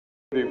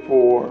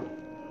34.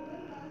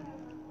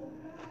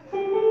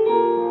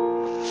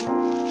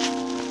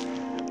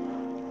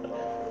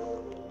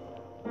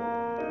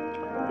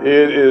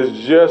 It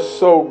is just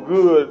so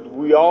good.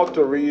 We ought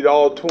to read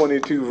all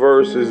 22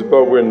 verses,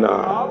 but we're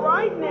not. All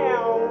right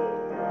now.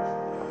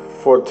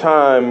 For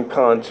time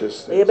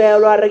consciousness.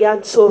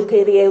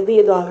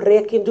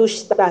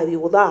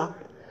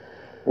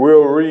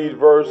 We'll read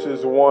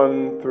verses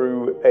 1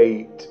 through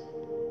 8.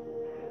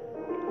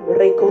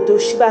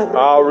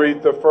 I'll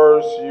read the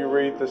first, you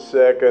read the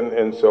second,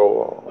 and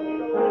so on.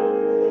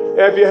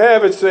 If you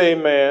have it, say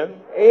amen.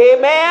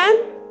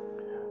 Amen.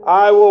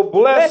 I will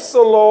bless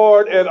the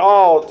Lord at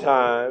all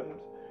times.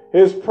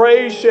 His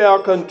praise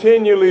shall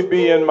continually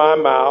be in my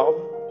mouth.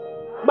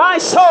 My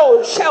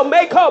soul shall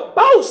make her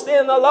boast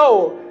in the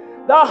Lord.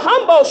 The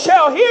humble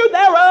shall hear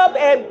thereof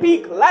and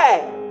be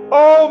glad.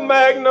 Oh,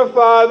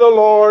 magnify the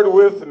Lord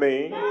with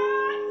me,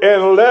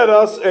 and let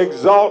us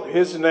exalt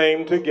his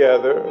name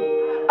together.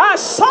 I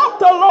sought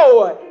the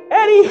Lord,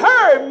 and he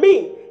heard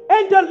me,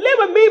 and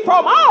delivered me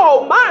from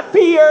all my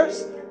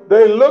fears.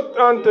 They looked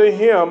unto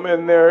him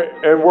and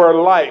were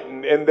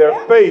lightened, and their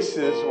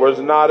faces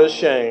was not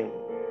ashamed.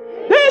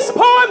 This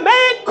poor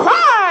man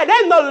cried,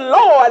 and the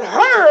Lord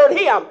heard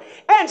him,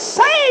 and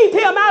saved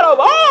him out of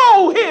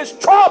all his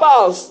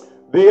troubles.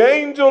 The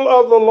angel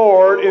of the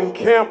Lord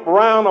encamped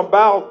round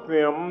about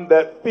them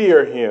that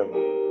fear him,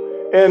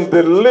 and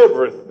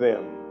delivereth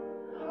them.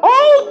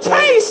 Oh,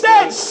 taste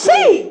and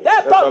see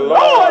that the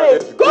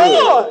Lord is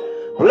good.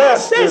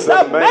 Blessed is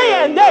the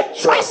man that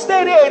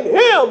trusted in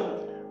him.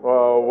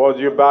 Well, would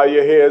you bow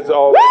your heads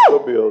all over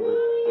the building?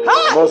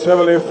 Most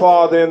Heavenly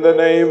Father, in the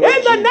name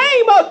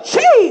of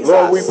Jesus.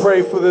 Lord, we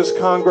pray for this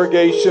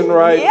congregation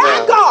right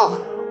now. God.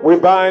 We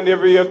bind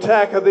every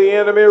attack of the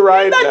enemy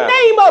right now. In the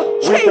name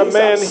of Jesus. We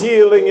command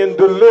healing and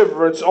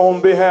deliverance on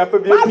behalf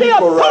of your people right now.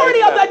 By the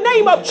authority of the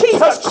name of Jesus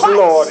Touch, Christ.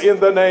 Lord, in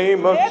the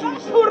name of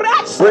Jesus.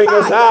 Bring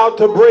us out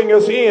to bring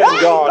us in,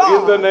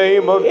 God, in the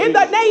name of Jesus. In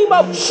the name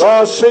of Jesus.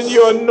 God, send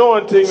your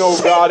anointing, oh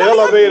God.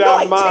 Elevate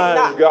our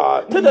minds,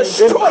 God.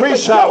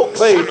 Increase our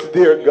faith,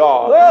 dear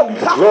God.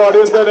 Lord,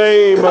 in the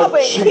name of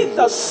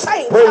Jesus.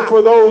 Pray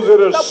for those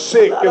that are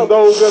sick and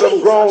those that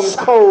have grown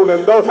cold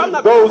and those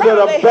that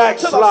are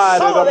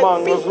backslided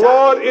among us.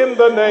 Lord, in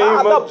the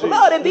name of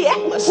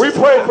Jesus. We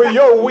pray for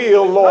your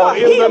will, Lord,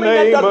 in the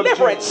name of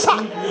Jesus.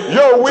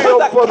 Your will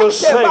for the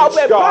saints,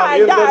 God,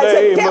 in the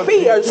name of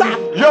Jesus.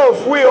 Your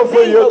will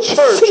for your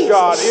church,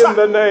 God, in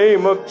the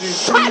name of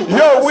Jesus.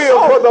 Your will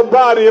for the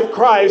body of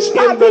Christ,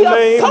 in the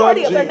name of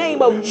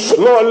Jesus.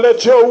 Lord,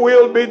 let your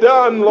will be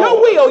done,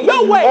 Lord,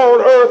 your way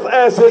on earth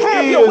as it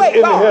is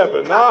in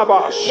heaven.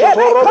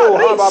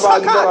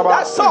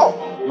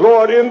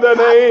 Lord, in the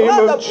name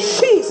of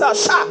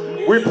Jesus.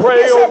 We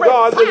pray, oh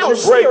God, that you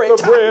break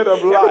the bread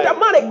of life.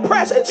 Demonic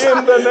presence,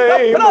 in the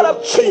name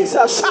of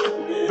Jesus.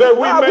 That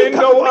we may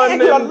know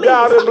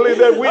undoubtedly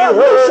that we heard a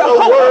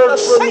word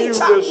from you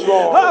this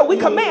morning. We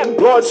command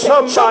Lord,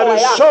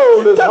 somebody's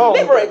soul is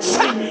hungry.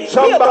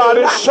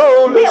 Somebody's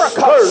soul is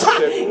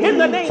thirsty.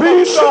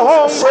 Feed the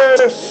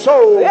hungry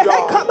soul,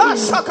 God.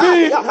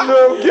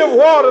 Give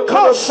water to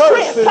the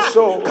thirsty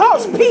soul.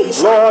 Cause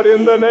peace. Lord,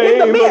 in the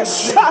name of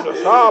Jesus. The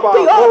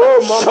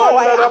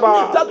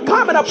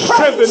garment of praise.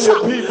 Strengthen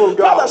your people,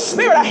 God.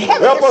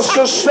 Help us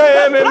to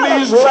stand in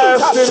these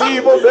last and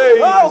evil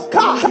days. Oh,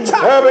 God.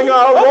 Having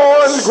our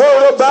loins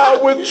girded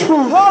about with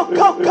truth.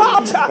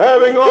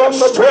 Having on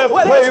the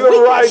breastplate of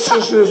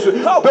righteousness.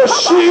 The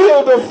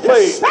shield of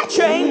faith.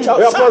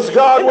 Help us,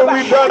 God, when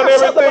we've done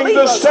everything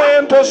to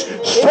stand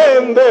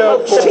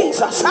therefore.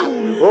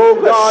 Oh,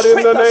 God,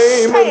 in the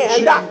name of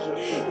Jesus.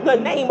 In the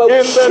name of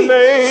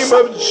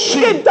Jesus.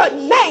 In the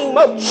name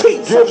of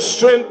Jesus. Give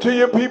strength to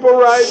your people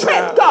right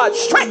now.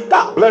 Strength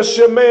God. Bless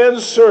your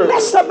man's servant.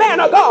 Bless the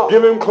man of God.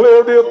 Give him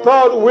clarity of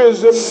thought,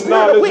 wisdom,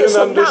 knowledge,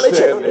 and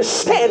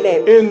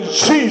understanding. In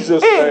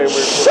Jesus' name. In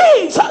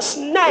Jesus'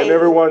 name. And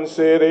everyone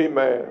said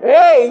amen.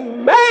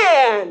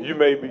 Amen. You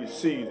may be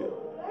seated.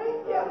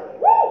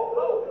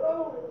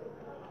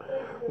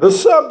 The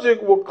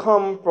subject will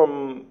come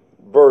from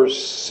verse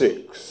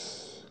 6.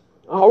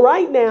 All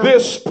right now.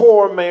 This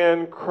poor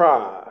man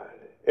cried,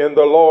 and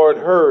the Lord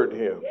heard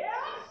him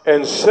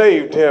and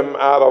saved him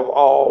out of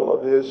all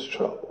of his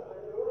trouble.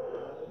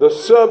 The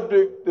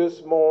subject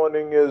this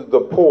morning is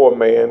the poor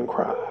man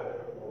cried.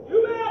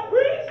 You better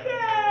preach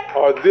that.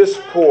 Or this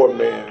poor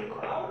man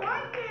cried. All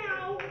right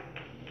now.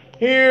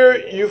 Here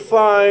you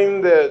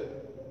find that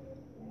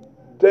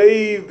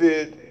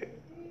David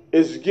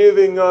is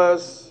giving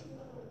us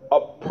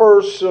a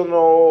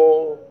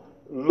personal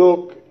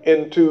look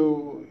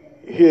into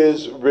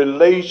his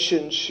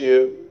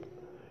relationship,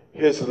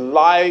 his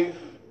life,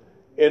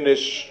 and his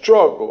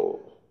struggle,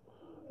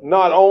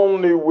 not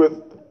only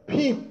with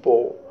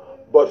people,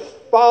 but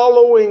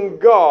following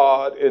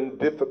God in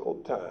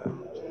difficult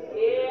times.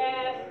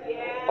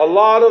 A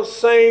lot of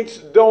saints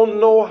don't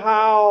know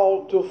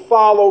how to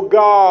follow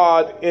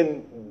God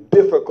in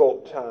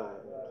difficult times.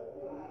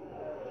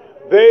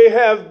 They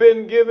have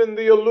been given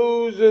the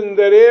illusion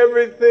that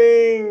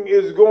everything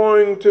is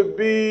going to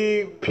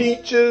be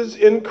peaches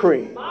and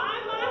cream.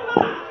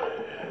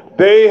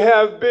 They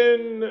have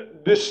been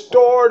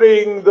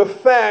distorting the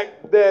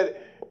fact that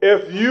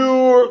if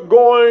you're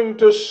going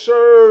to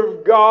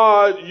serve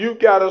God, you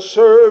got to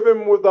serve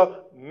him with a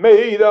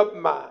made-up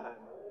mind.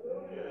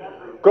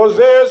 Because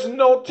there's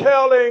no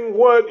telling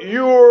what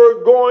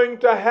you're going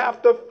to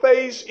have to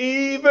face,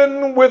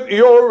 even with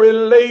your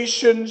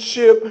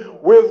relationship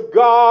with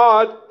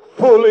God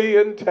fully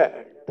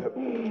intact.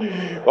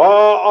 A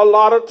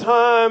lot of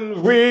times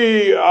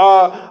we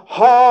are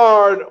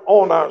hard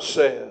on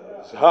ourselves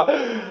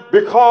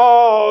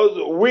because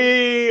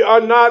we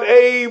are not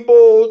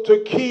able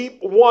to keep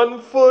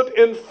one foot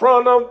in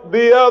front of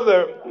the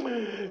other.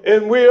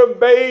 And we are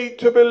made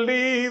to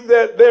believe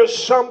that there's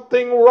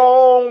something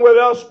wrong with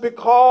us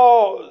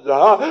because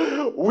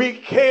we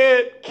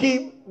can't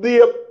keep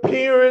the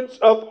appearance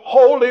of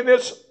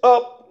holiness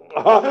up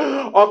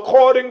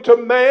according to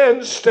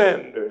man's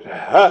standard.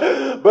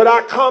 But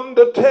I come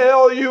to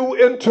tell you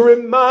and to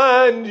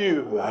remind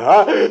you,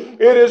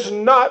 it is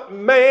not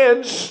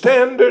man's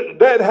standard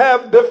that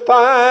have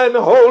defined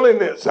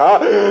holiness,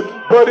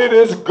 but it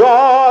is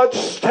God's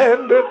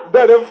standard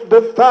that have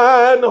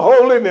defined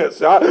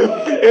holiness.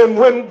 And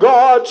when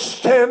God's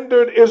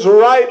standard is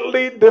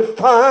rightly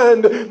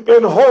defined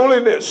in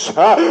holiness,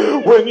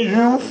 when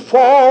you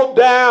fall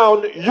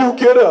down, you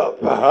get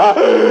up.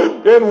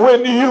 And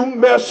when you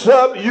mess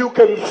up, you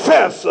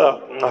confess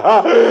up.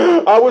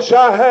 I wish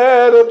I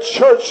had a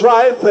church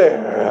right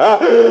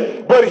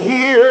there. But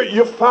here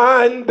you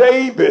find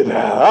David.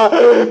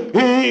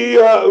 He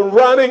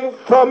running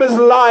from his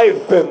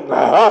life and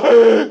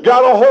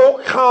got a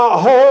whole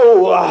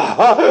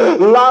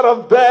lot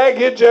of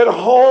baggage at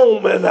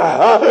home, and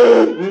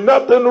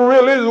nothing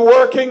really is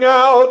working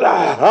out.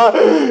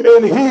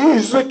 And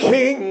he's the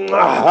king,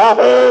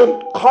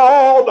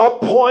 called,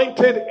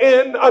 appointed,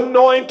 and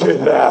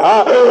anointed.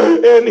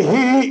 And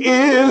he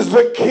is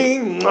the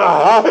king.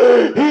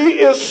 He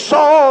is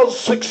Saul's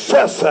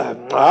successor.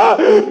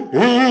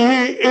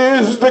 He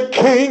is the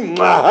king.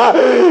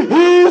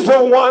 He's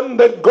the one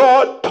that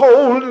God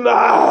told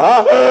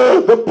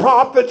the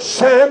prophet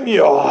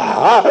Samuel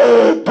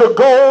to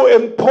go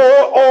and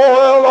pour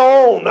oil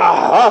on,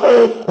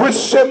 which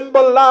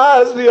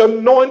symbolized the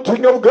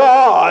anointing of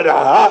God.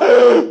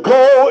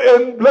 Go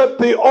and let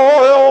the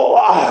oil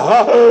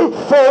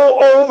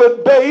fall over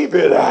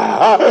David.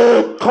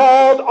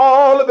 Called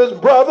all of his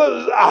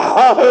brothers.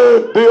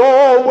 The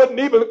oil wouldn't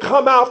even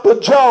come out the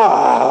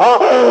jar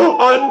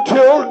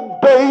until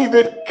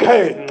David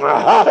came.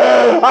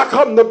 I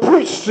come to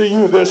preach to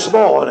you this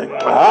morning.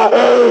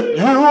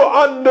 You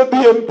under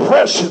the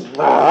impression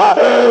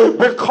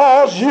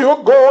because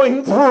you're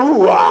going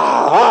through,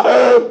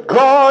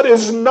 God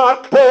is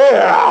not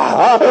there,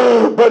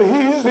 but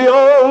he's the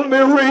only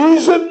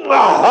reason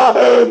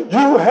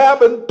you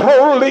haven't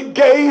totally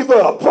gave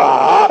up.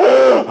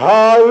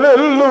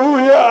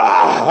 Hallelujah.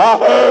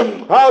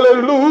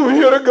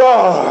 Hallelujah to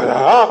God.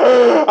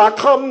 I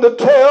come to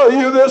tell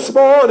you this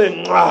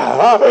morning,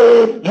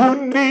 you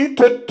need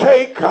to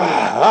take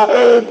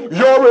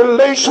your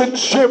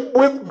relationship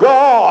with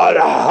God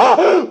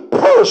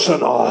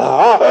personal.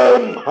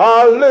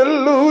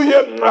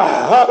 Hallelujah.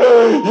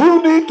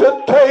 You need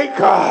to take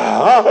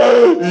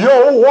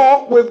your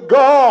walk with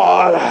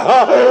God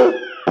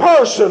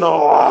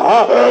personal.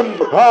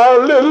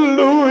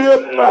 Hallelujah.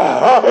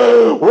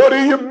 What do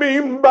you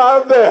mean by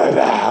that?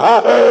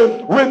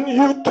 When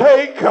you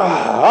take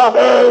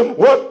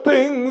what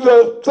things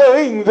are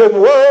things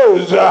and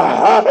words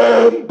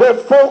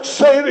that folks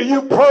say to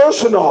you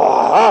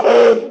personal,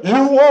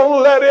 you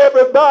won't let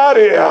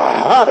everybody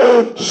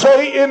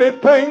say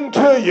anything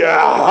to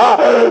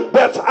you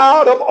that's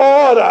out of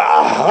order.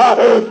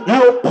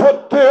 You'll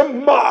put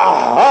them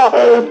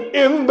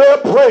in their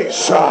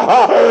place. Do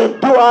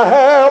I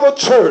have a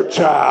church?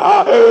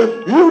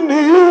 You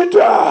need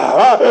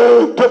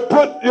to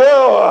put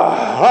your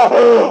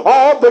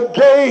all the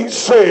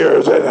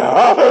gainsayers and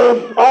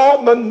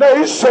all the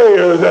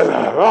naysayers and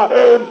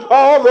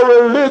all the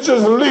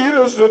religious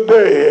leaders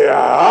today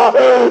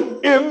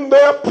in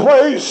their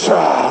place.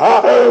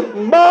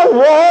 My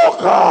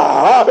walk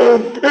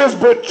is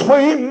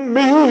between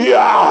me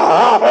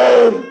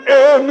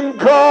and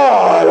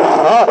God.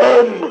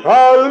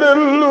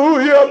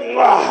 Hallelujah.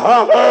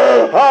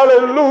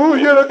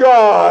 Hallelujah to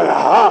God.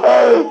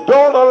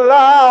 Don't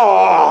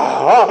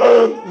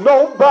allow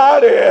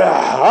nobody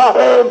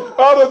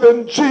other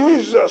than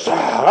Jesus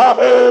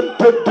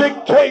to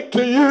dictate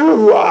to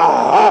you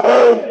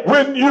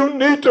when you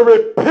need to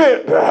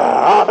repent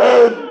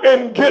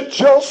and get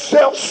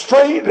yourself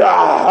straight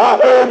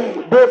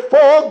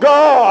before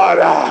God.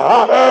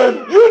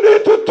 You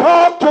need to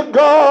talk to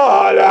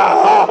God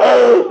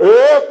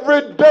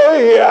every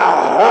day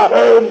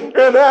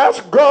and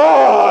ask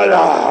God,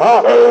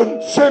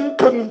 send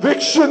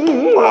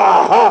conviction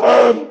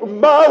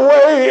my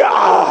way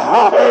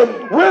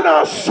when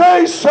I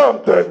say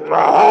something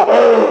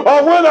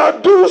or when I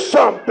do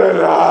something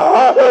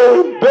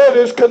that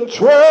is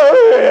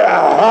contrary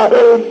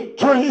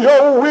to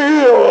your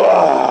will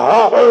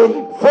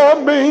for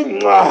me,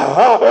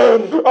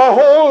 a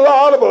whole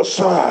lot of us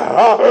are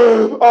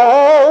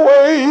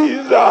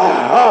always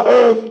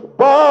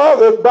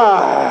bothered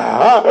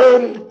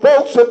by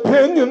folks'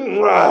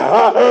 opinion.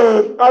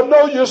 I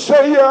know you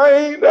say you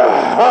ain't,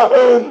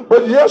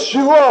 but yes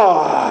you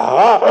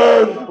are.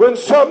 When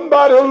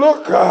somebody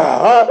look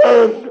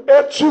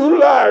at you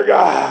like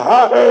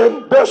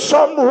there's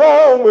something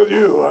wrong with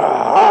you,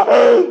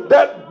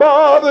 that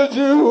bothers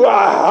you,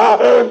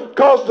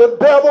 because the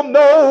devil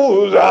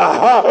knows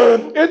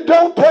it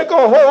don't take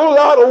a whole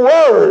lot of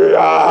worry.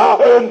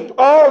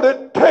 All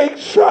it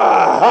takes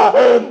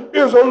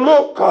is a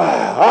look.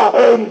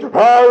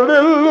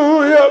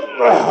 Hallelujah.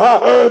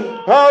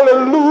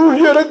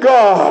 Hallelujah to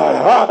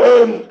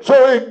God. So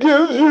it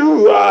gives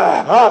you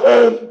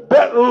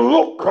that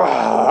look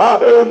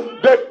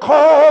that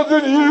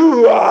causes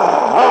you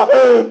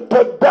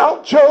to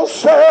doubt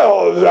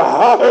yourselves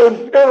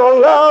and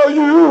allow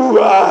you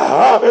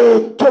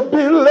to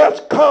be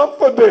less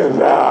confident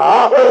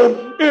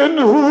in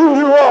who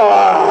you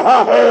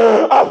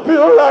are. I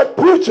feel like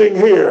preaching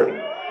here.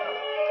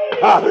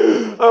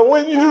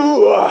 When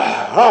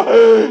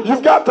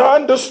you've got to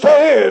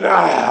understand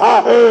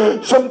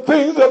some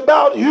things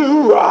about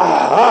you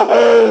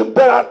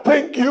that I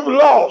think you've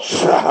lost.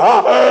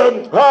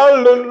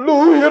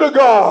 Hallelujah to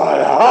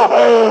God.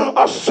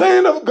 A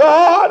saint of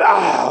God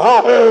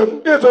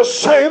is a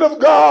saint of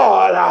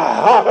God,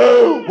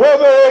 whether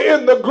they're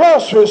in the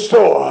grocery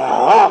store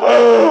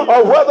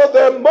or whether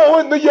they're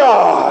mowing the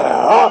yard.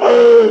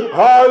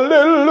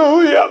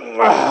 Hallelujah.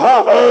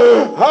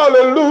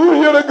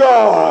 Hallelujah to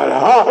God.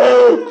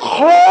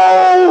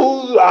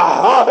 Clothes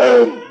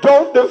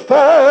don't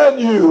define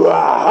you.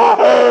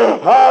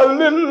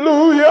 Hallelujah.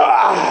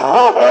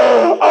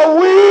 A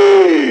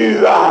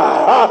weed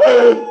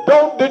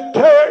don't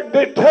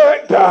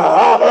detect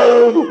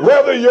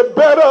whether you're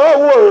better or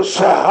worse.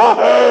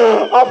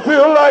 I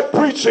feel like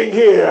preaching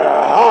here.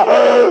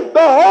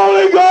 The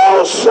Holy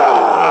Ghost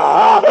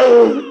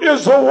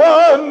is the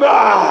one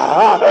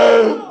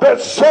that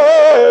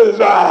says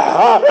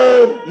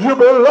you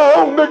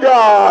belong to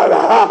God.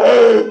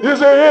 Is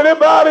there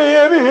anybody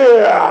in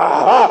here?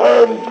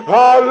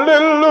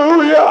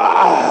 Hallelujah.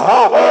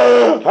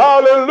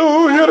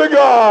 Hallelujah to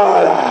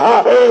God.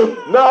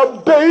 Now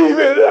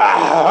David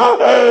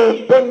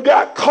then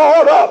got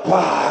caught up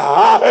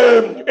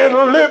in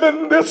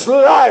living this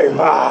life.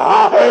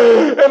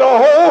 And a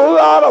whole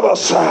lot of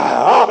us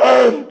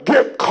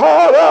get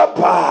caught up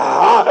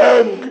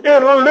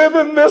in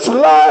living this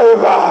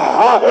life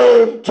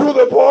to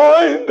the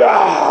point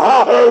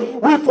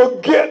we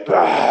forget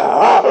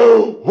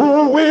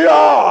who we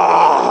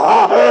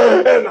are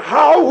and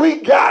how we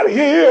got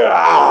here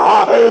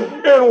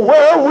and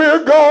where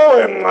we're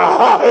going.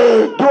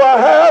 Do I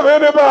have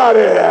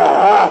anybody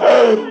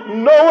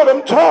know what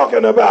I'm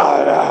talking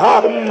about?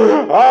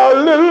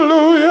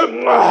 Hallelujah.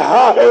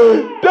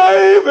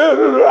 David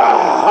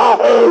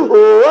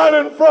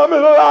running from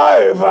his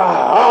life.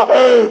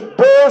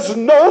 There's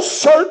no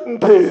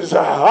certainties.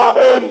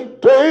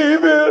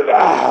 David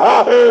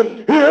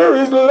here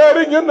he's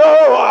letting you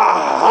know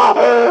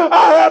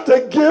I have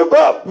to give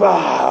up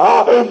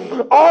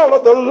all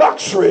of the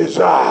luxuries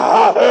to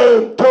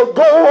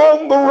go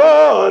on the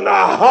run.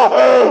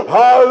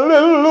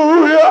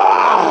 Hallelujah.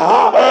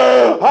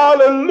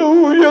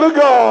 Hallelujah to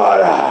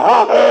God.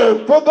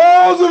 For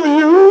those of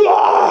you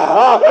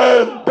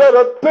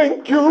that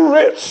think you're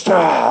rich,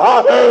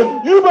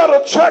 you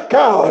better check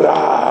out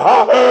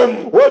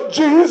what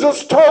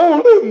Jesus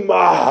told him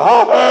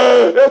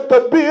at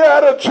the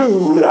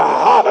Beatitude.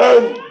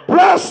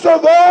 Blessed are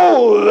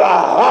those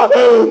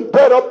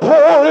that are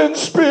poor in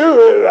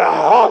spirit,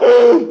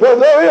 for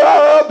they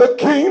are the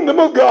kingdom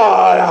of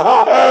God.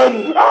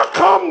 I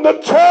come to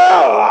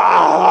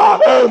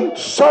tell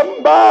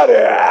somebody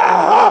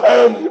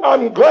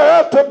I'm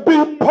glad to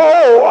be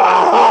poor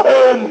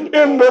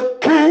in the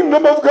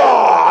kingdom of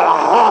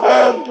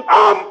God.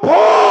 I'm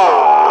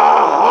poor,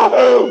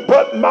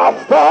 but my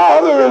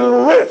Father is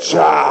rich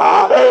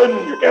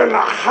in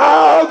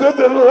houses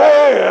and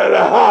land.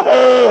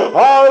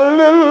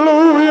 Hallelujah.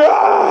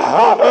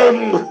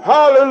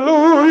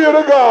 Hallelujah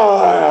to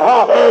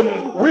God.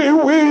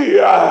 We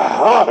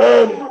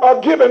are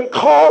given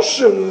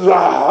cautions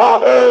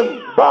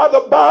by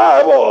the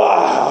Bible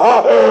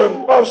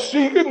of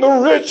seeking the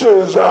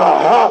riches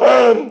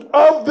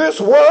of this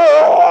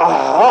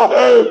world,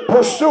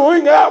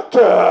 pursuing after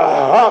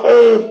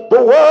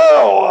the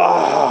world.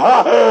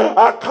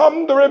 I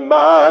come to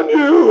remind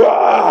you,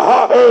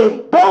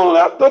 don't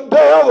let the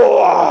devil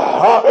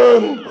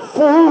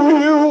fool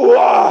you.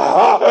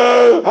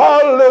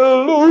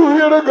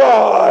 Hallelujah to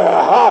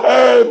God.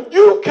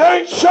 You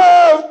can't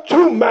serve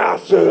two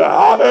masters.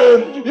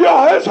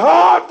 It's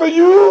hard for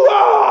you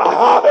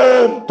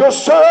to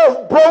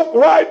serve broke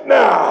right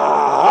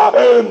now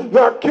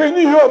Now, can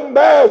you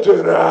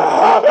imagine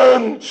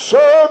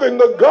serving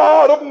the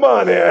God of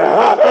money?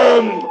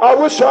 I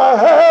wish I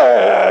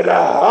had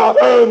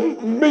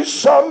me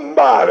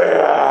somebody.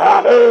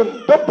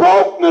 The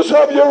brokenness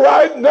of you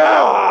right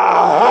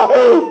now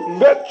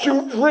that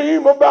you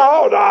dream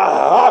about,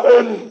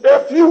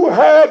 if you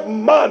had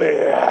money,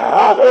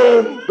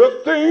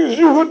 the things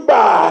you would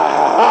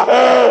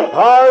buy,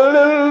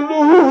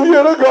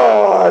 hallelujah to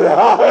God,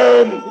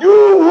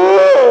 you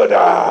would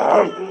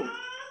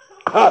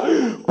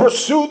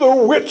pursue the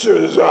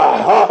riches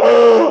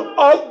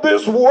of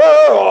this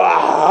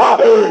world.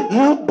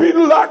 You'd be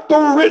like the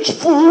rich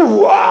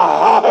fool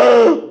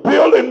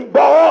building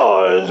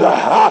barns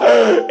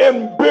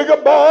in bigger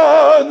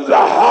barns.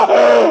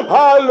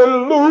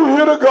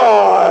 Hallelujah to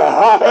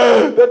God.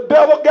 The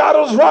devil got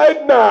us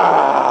right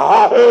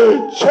now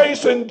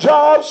chasing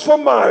jobs for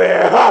money.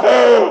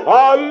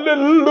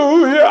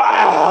 Hallelujah.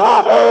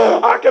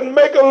 I can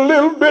make a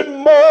little bit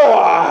more.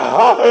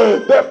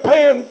 They're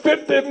paying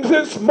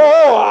 50 cents more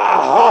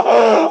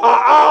an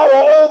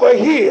hour over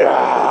here,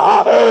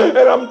 and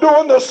I'm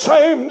doing the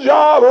same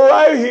job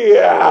right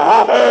here.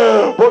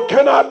 But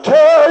can I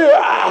tell you,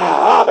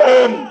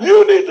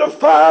 you need to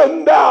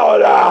find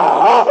out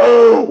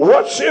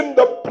what's in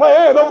the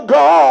plan of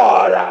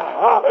God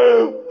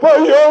for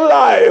your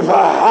life.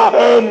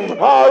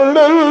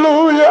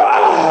 Hallelujah.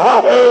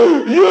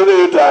 You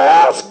need to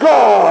ask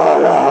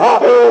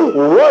God,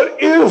 what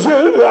is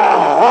it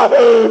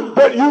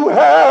that you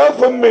have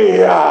for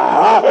me?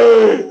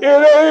 It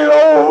ain't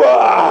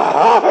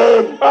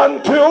over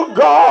until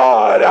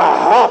God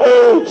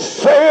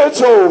says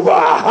it's over.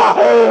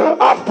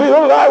 I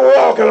feel like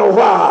walking a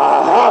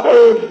while.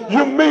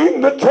 You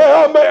mean to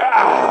tell me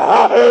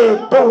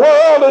the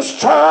world is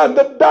trying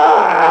to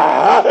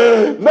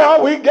die?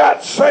 Now we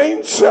got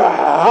saints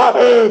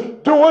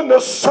doing the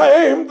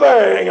same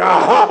thing.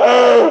 Hallelujah.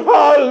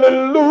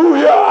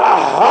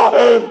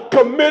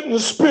 Committing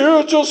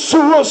spiritual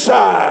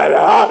suicide.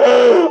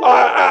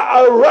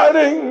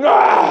 Running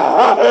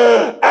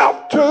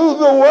out to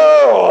the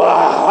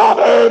world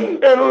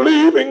and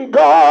leaving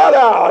God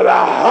out.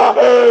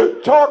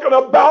 Talking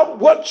about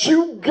what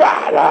you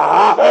got.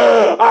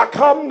 I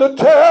come to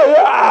tell you,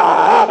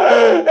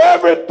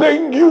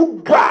 everything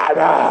you got,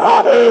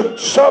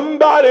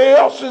 somebody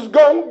else is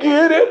going to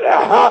get it.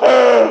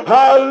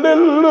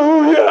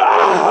 Hallelujah.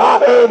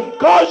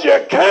 Because you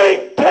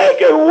can't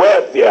take it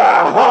with you.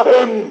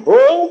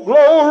 Oh,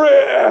 glory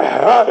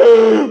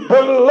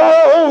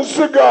belongs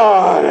to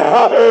God.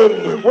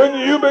 When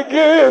you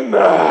begin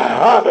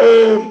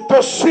to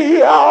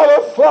see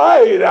our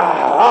fight,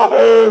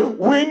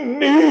 we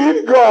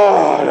need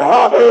God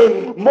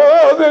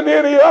more than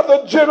any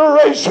other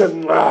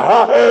generation.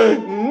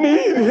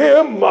 Need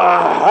him,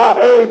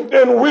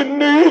 and we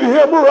need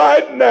him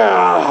right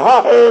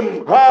now.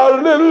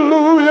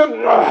 Hallelujah.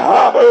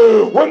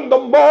 When the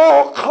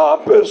moral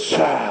compass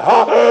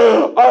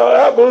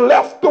have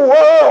left the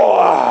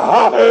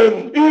world,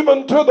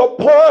 even to the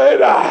point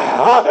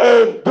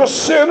the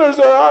sinners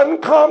are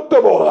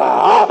uncomfortable.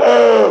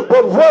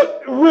 But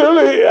what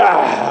really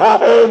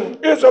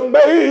is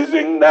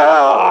amazing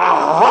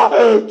now,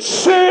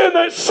 sin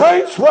and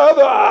saints,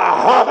 brother,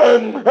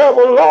 have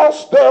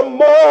lost their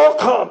moral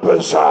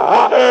compass.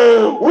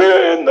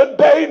 We're in the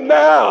day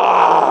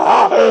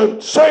now,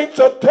 saints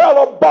are tell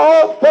a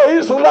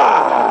bald-faced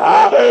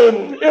lie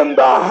in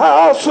the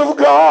house of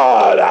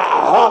God.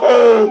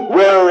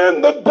 We're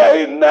in the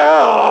day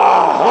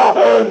now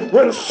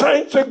when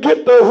saints are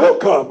get the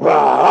hookup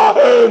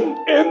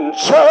in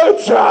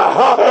church.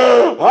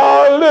 Hallelujah.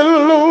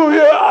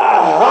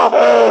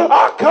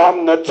 I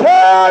come to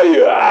tell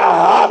you,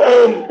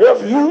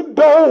 if you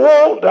don't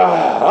want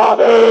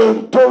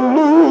to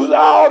lose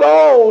out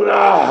on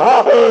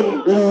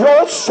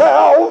your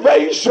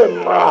salvation,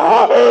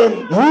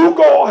 you're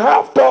going to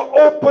have to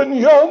open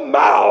your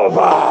mouth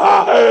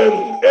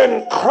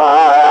and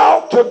cry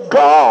out to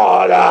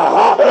God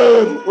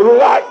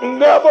like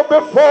never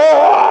before.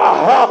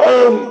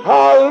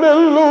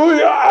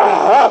 Hallelujah.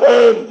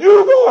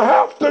 You're going to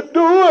have to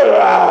do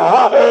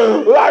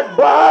it like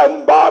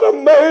Brian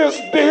Bartimaeus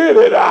did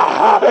it.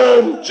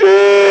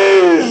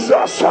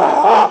 Jesus.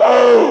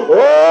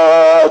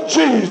 Oh,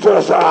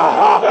 Jesus.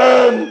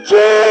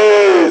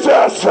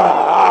 Jesus.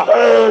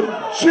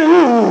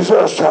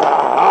 Jesus.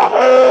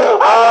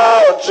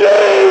 Oh,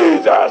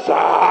 Jesus.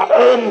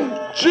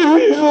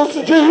 Jesus.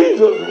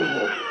 Jesus.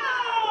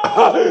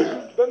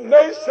 The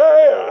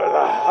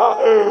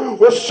naysayer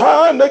was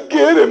trying to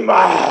get him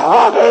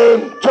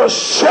to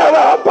shut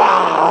up,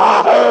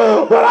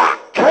 but I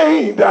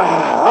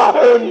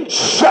can't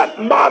shut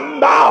my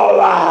mouth.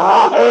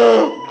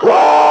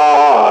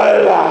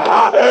 God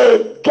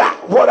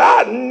got what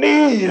I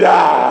need,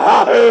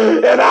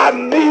 and I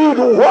need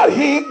what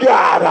he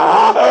got.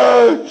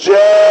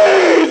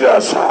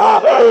 Jesus,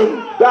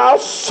 thou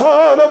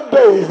son of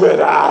David,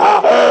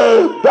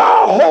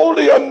 thou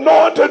holy the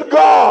anointed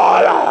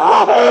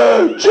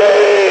God,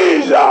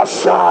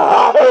 Jesus,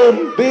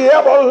 the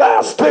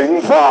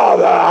everlasting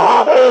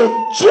Father,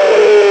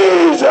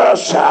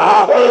 Jesus,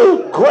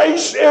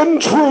 grace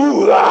and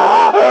truth.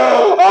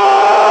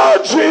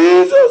 Oh,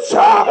 Jesus,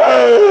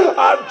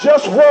 I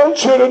just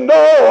want you to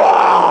know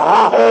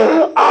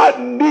I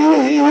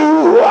need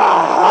you,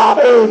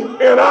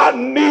 and I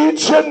need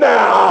you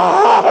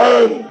now.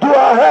 Do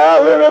I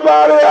have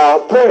anybody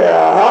out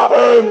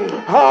there?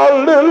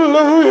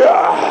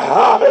 Hallelujah.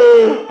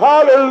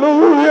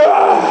 Hallelujah.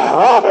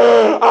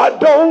 I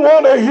don't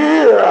want to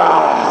hear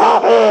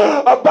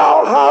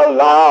about how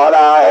loud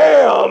I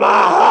am.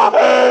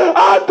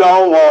 I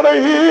don't want to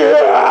hear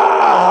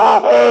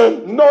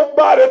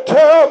nobody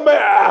tell me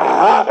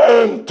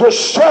to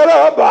shut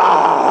up.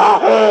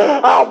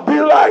 I'll be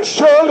like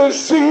Shirley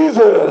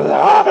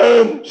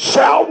Caesar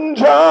shouting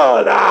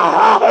John.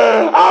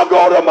 I'll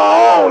go to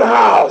my own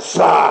house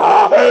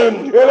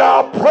and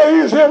I'll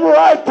praise him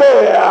right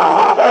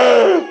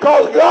there,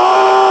 because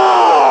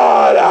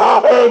God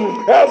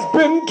has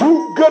been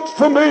too good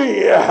for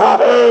me.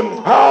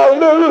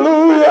 Hallelujah.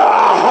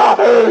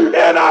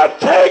 And I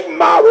take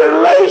my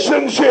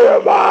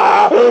relationship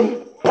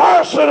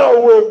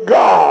personal with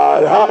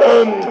God.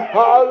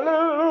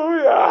 Hallelujah.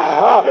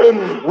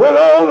 Went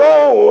on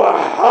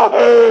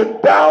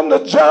down to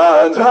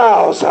John's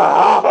house.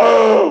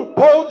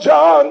 Poor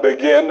John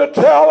began to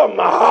tell him,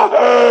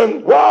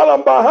 while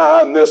I'm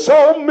behind this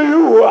old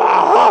mule,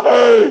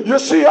 you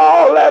see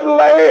all that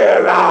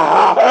land,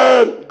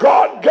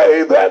 God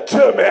gave that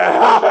to me.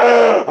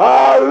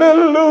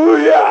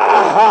 Hallelujah.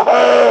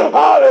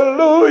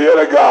 Hallelujah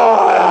to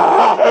God.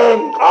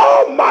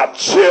 All my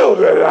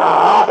children,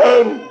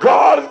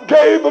 God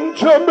gave them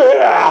to me,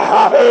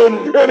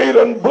 and he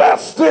done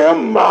blessed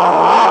them.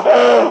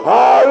 Hallelujah.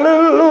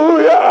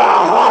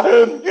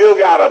 You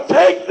got to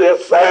take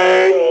this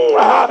thing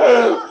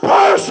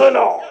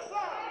personal.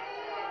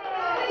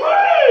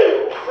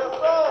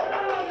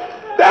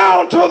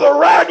 Down to the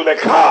raggedy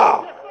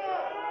car.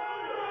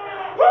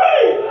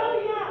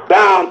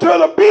 Down to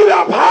the beat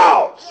up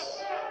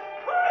house.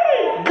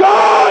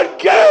 God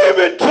gave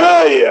it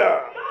to you.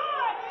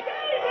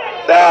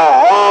 There are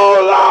a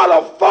whole lot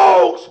of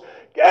folks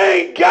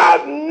ain't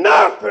got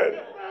nothing.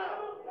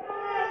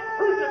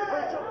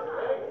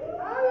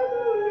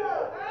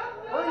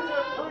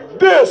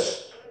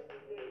 This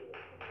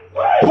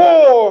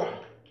poor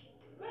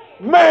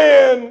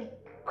man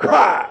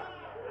cried.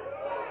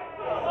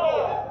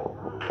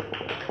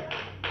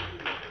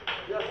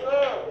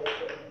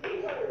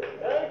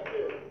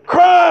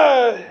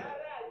 Cried.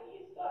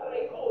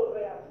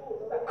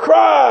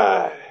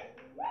 Cried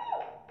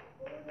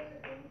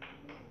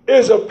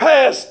is a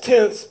past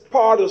tense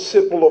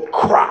participle of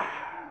cry.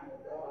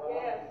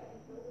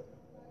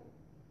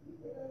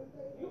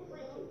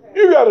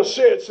 You got to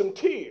shed some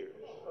tears.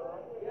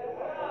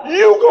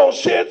 You gonna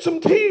shed some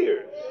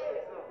tears.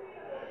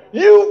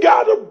 You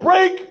got to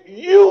break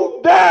you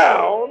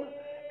down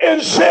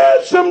and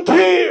shed some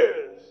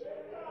tears.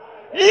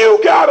 You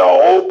got to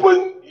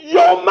open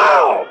your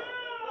mouth.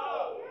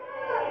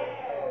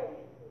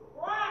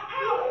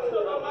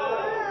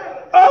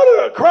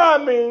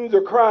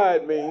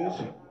 Cried means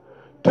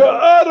to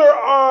utter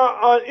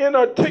an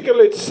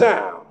inarticulate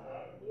sound,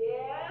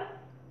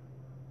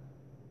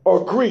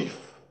 or grief,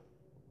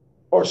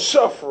 or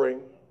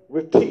suffering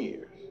with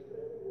tears.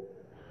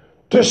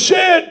 To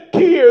shed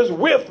tears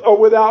with or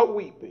without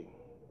weeping.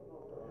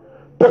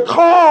 To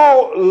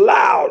call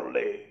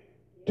loudly,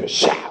 to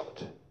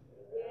shout.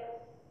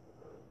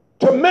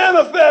 To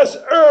manifest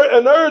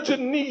an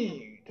urgent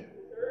need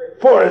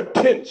for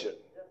attention.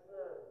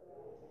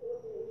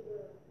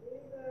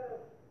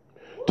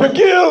 To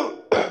give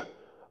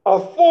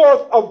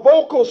forth a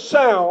vocal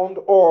sound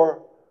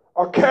or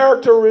a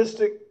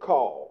characteristic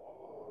call.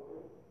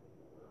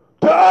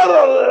 To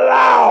utter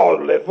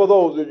loudly, for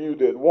those of you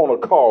that want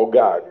to call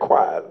God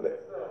quietly.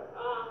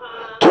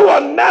 To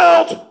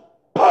announce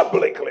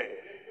publicly.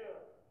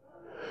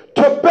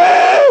 To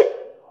beg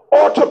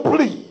or to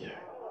plead.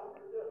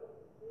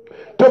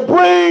 To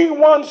bring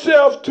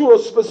oneself to a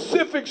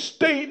specific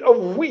state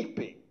of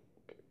weeping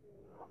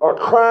or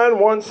crying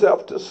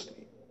oneself to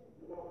sleep.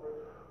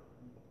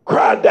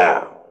 Cry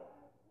down.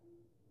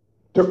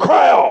 To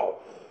cry off.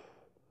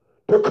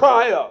 To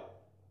cry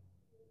up.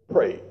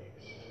 Praise.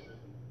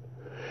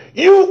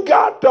 You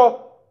got to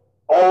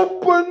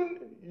open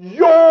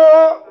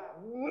your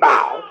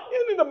mouth.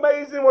 Isn't it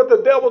amazing what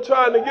the devil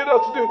trying to get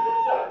us to do?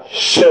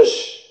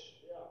 Shush.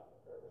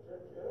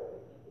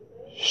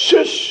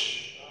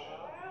 Shush.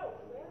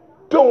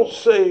 Don't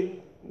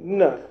say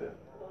nothing.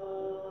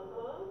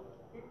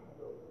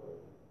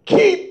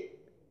 Keep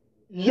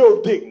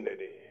your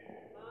dignity.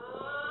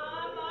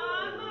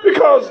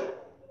 Because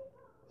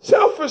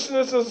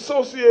selfishness is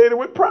associated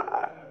with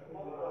pride.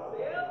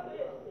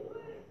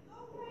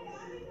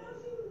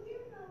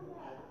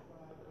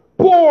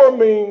 Poor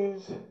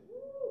means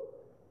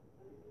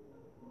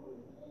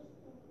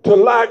to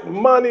lack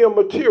money or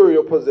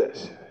material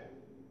possession.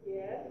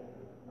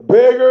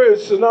 Beggar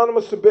is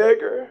synonymous to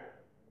beggar.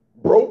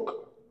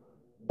 broke,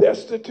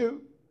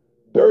 destitute,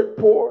 dirt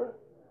poor,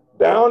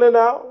 down and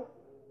out,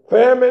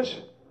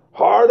 famished,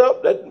 hard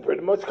up. That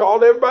pretty much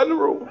called everybody in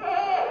the room.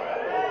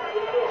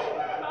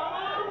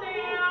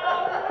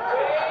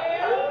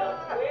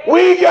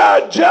 We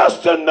got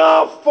just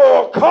enough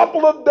for a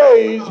couple of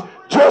days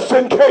just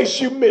in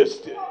case you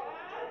missed it.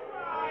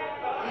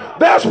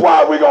 That's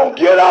why we're going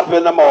to get up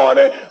in the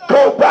morning,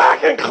 go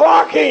back and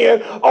clock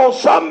in on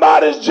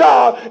somebody's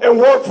job and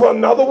work for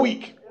another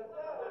week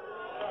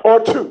or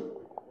two.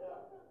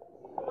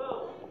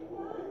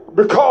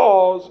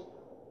 Because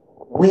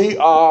we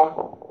are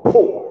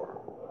poor.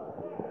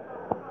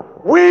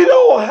 We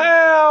don't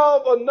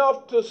have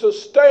enough to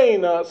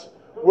sustain us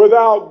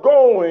without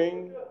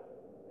going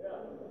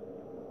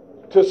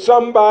to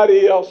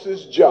somebody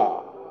else's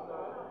job.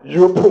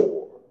 You're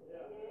poor.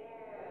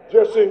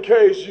 Just in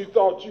case you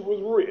thought you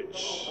was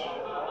rich.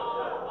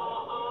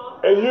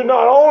 And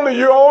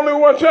you're only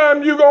one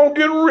time you're going to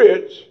get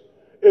rich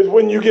is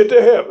when you get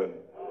to heaven.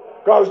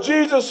 Because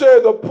Jesus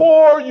said the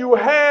poor you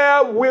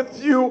have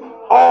with you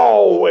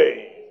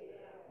always.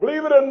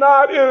 Believe it or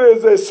not, it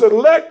is a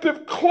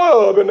selective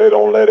club and they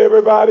don't let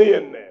everybody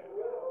in there.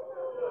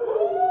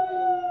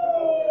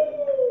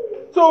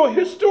 So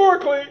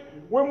historically,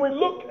 when we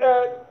look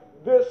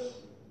at this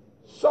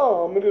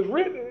psalm, it is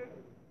written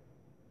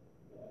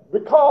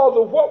because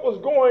of what was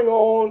going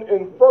on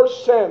in 1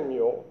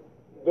 Samuel,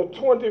 the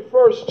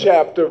 21st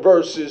chapter,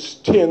 verses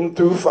 10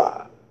 through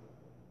 5.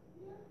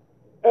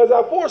 As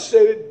I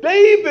forestated,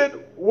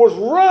 David was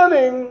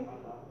running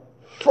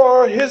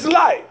for his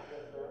life.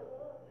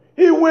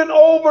 He went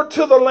over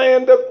to the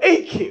land of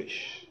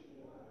Achish,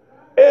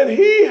 and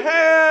he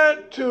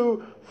had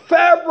to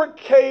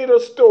fabricate a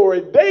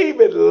story.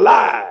 David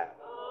lied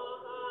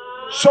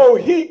so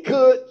he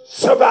could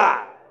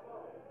survive.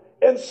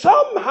 And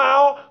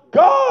somehow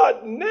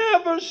God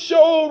never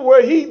showed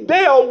where he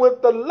dealt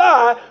with the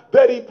lie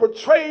that he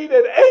portrayed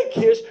at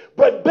Achish,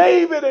 but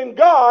David and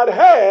God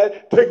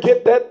had to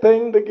get that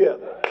thing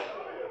together.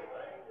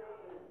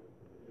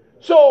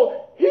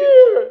 So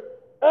here,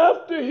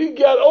 after he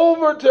got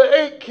over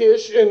to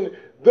Achish, and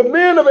the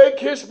men of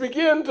Achish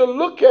began to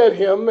look at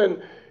him,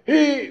 and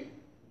he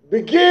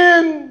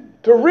began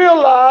to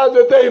realize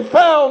that they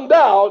found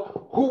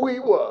out who he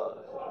was.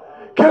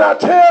 Can I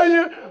tell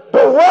you?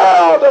 The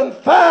world done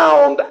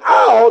found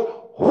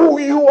out who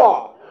you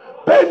are.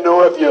 They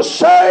knew if you're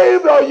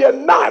saved or you're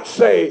not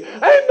saved.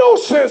 Ain't no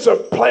sense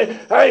of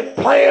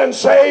playing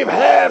saved,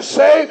 half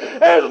saved.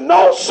 There's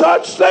no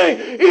such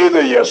thing.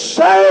 Either you're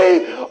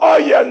saved or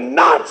you're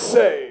not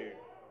saved.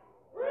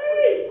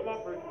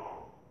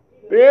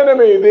 The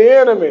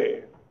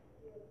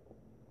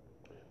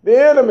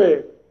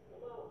enemy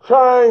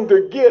trying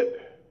to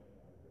get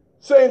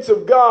saints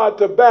of God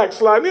to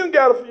backslide. He done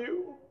got a few.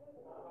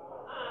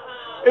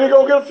 And you're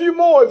going to get a few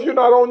more if you're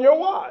not on your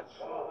watch.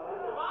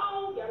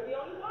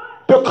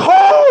 To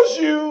cause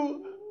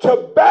you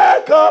to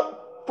back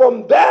up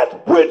from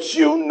that which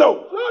you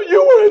know.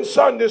 You were in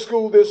Sunday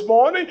school this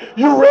morning.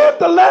 You read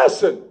the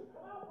lesson.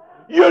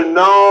 You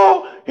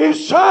know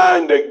he's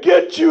trying to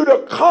get you to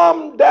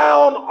come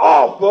down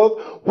off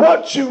of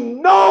what you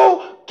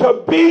know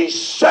to be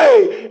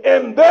saved.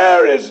 And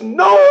there is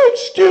no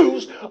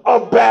excuse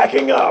of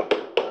backing up.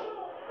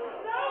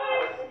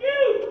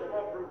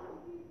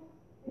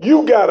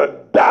 You got to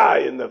die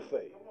in the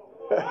faith.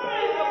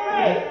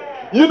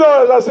 You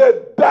know, as I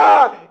said,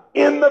 die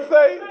in the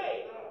faith.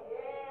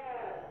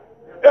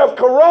 If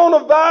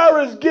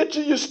coronavirus gets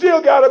you, you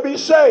still got to be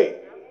saved.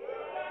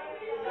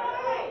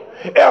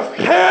 If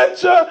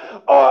cancer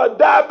or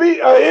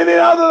diabetes or any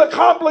other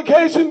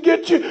complication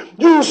gets you,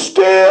 you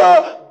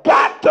still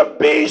got to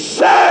be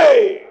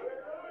saved.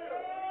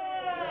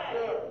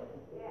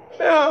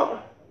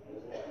 Now,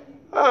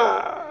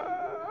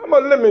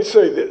 let me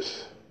say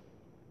this.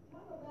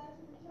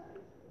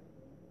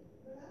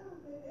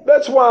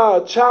 That's why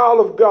a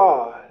child of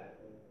God,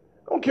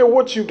 I don't care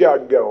what you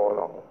got going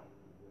on,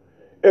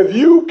 if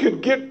you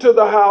could get to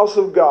the house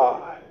of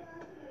God,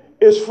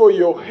 it's for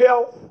your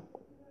health,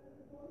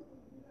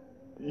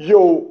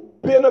 your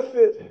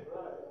benefit,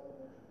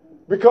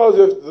 because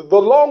if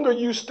the longer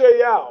you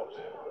stay out,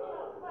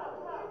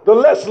 the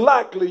less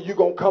likely you're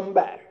going to come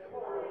back.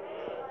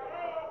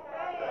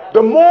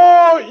 The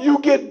more you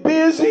get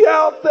busy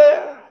out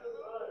there,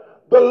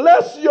 the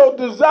less your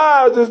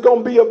desires is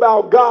going to be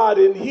about God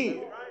in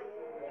here.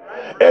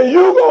 And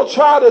you're going to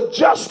try to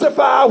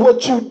justify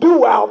what you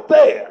do out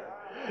there.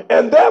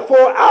 And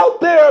therefore,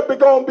 out there is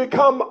going to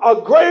become a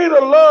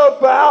greater love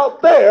for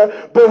out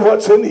there than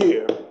what's in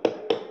here.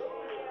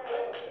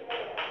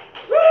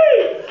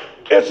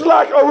 It's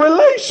like a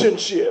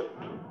relationship.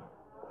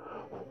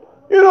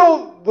 You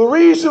know, the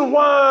reason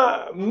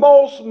why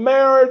most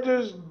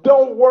marriages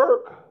don't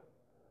work,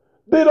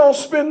 they don't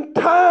spend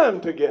time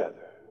together.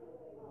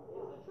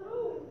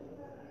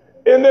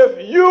 And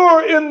if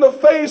you're in the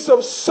face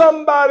of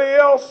somebody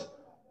else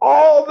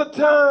all the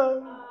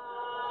time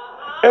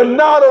and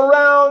not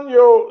around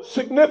your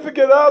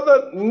significant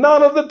other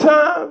none of the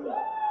time,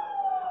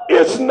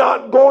 It's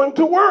not going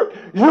to work.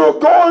 You're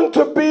going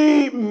to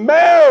be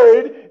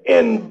married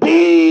in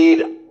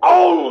deed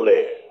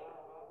only,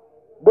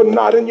 but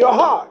not in your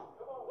heart.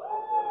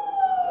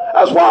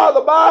 That's why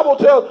the Bible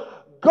tells,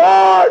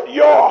 guard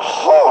your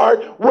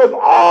heart with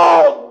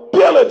all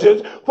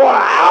diligence, for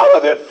out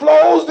of it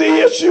flows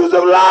the issues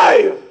of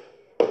life.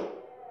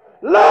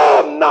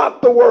 Love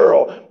not the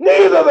world,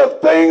 neither the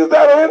things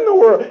that are in the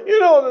world. You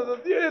know,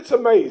 it's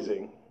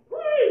amazing.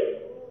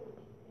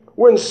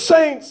 When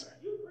saints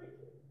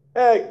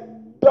act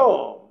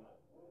dumb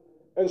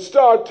and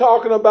start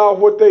talking about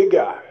what they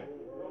got,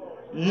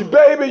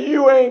 baby,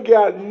 you ain't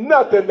got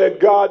nothing that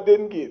God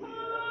didn't give you.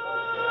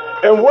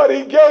 And what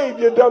he gave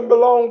you doesn't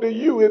belong to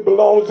you, it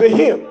belongs to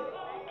him.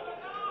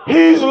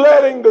 He's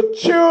letting the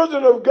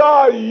children of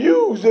God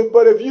use it,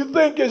 but if you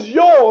think it's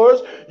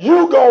yours,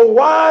 you're going to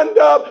wind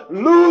up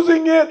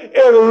losing it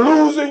and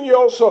losing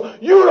your soul.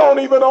 You don't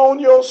even own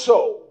your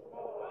soul.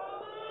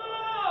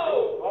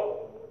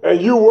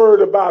 And you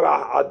worried about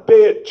a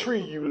dead tree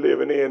you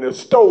living in and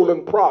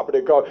stolen property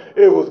because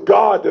it was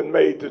God that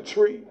made the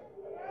tree.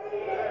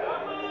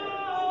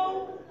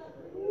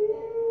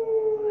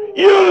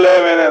 You're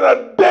living in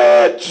a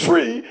dead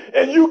tree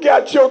and you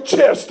got your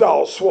chest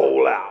all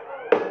swole out.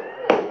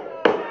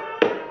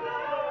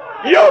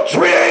 Your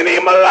tree ain't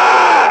even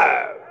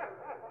alive.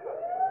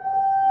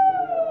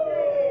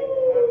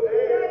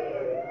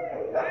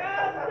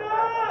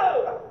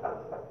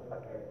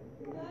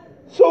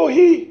 So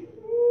he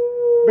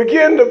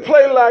began to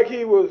play like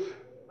he was.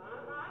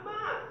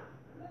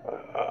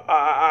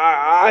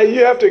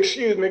 You have to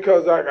excuse me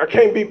because I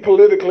can't be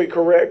politically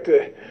correct,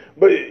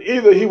 but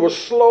either he was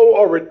slow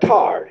or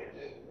retarded.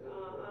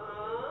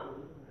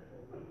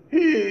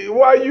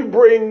 Why you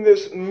bring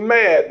this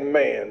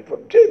madman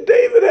from?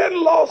 David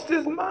hadn't lost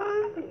his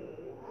mind.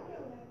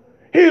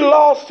 He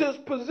lost his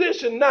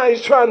position. Now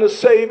he's trying to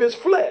save his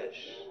flesh.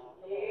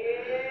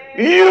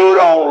 You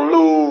don't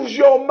lose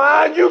your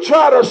mind. You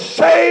try to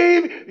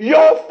save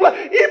your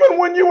flesh. Even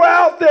when you were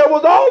out there, it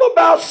was all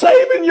about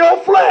saving your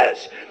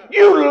flesh.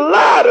 You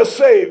lie to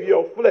save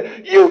your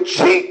flesh. You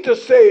cheat to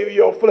save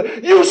your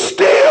flesh. You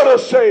steal to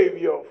save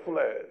your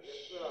flesh.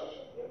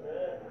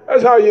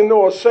 That's how you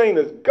know a saint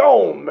is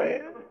gone,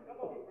 man.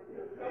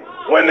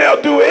 When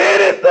they'll do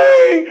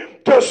anything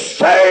to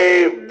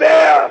save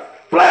their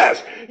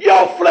flesh.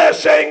 Your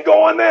flesh ain't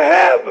going to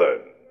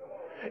heaven.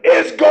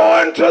 It's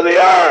going to the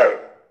earth.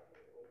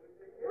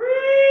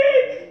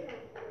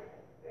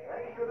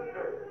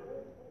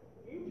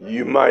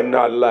 You might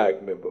not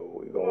like me, but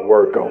we're going to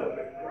work on it.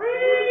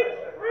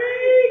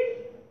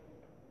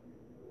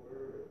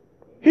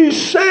 He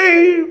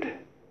saved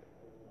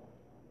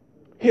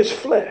his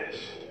flesh.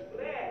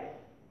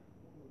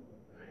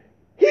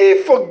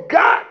 He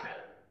forgot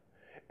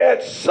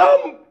at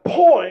some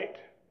point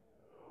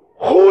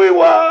who he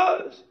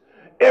was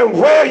and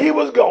where he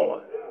was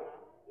going.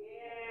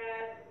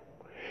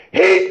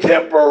 He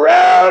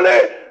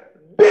temporarily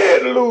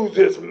did lose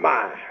his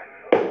mind.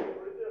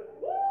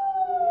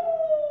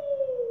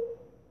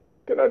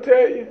 Can I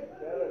tell you?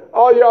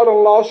 All y'all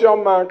done lost your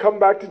mind. Come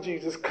back to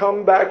Jesus.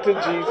 Come back to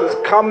Jesus.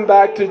 Come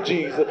back to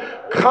Jesus.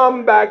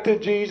 Come back to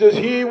Jesus.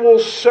 He will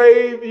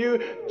save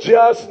you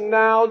just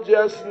now,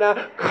 just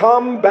now.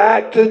 Come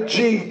back to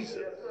Jesus.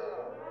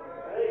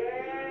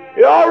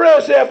 He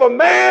already said if a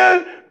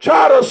man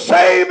tried to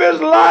save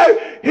his life,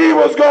 he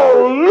was going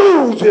to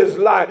lose his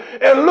life.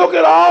 And look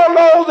at all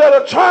those that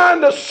are trying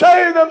to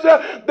save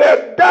themselves.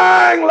 They're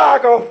dying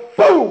like a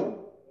fool.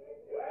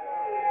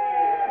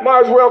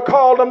 Might as well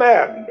call them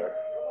Abner.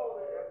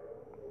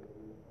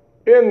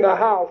 In the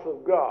house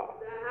of God.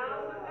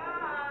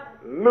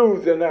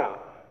 Losing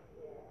out.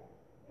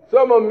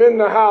 Some of them in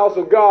the house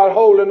of God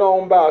holding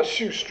on by a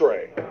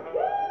shoestring.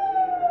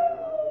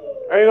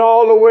 Ain't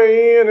all the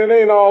way in and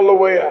ain't all the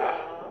way out.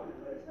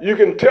 You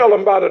can tell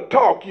them by the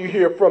talk you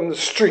hear from the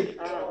street.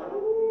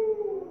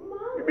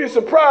 You'd be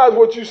surprised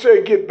what you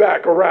say, get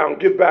back around,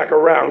 get back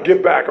around,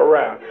 get back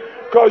around.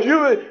 Because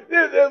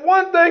there's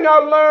one thing I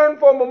learned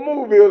from a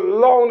movie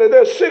along there,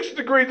 there's 6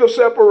 degrees of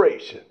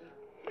separation.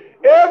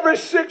 Every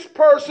 6th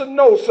person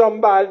knows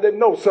somebody that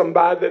knows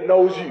somebody that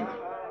knows you.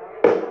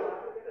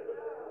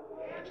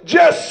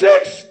 Just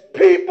 6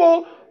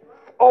 people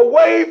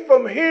away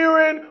from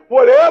hearing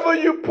whatever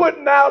you're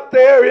putting out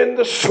there in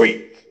the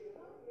street.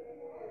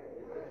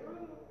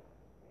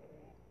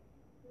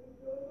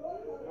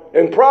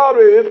 And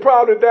it's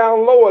probably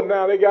down lower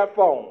now. They got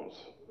phones.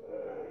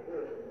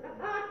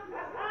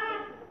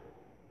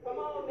 Come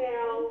on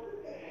now.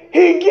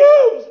 He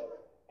gives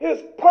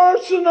his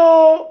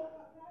personal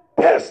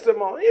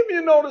testimony. If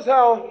you notice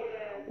how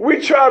we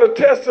try to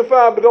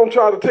testify but don't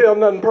try to tell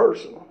nothing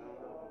personal.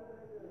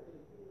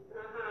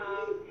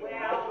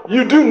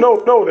 You do know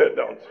that,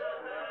 don't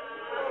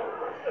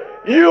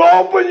you? You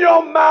open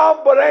your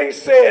mouth but ain't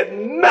said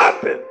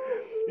nothing.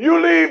 You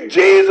leave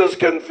Jesus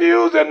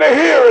confused and the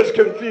hearers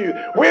confused.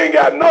 We ain't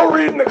got no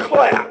reason to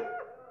clap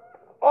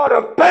or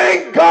to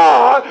thank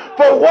God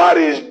for what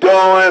he's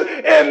doing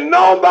in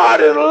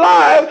nobody's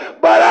life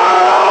but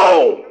our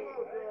own.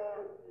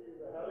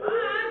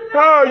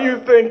 How you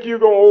think you're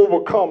going to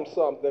overcome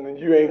something and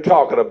you ain't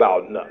talking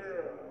about nothing?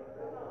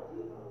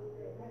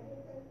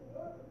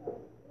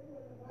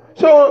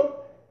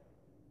 So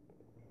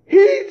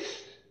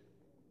he's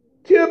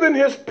giving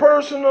his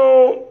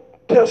personal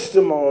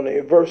testimony,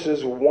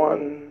 verses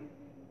 1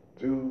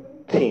 through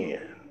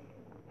 10.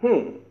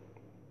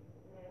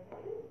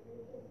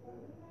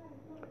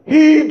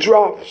 He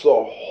drops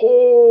a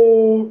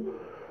whole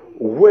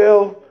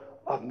wealth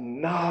of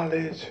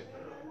knowledge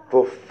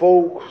for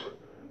folks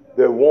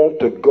that want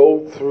to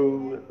go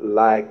through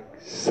like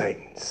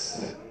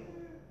saints.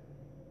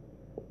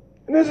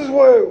 And this is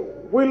where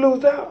we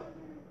lose out.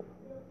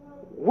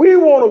 We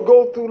want to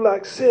go through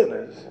like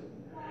sinners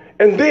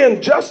and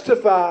then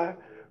justify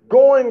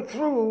going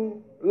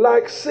through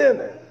like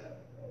sinners.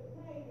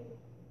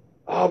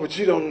 Oh, but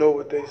you don't know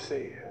what they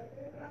said.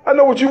 I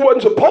know what you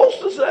wasn't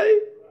supposed to say.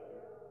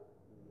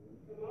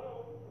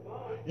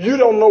 You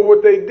don't know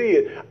what they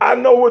did. I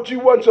know what you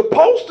wasn't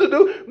supposed to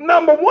do.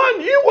 Number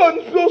one, you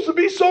wasn't supposed to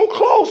be so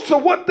close to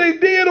what they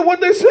did or what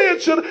they said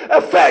should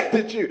have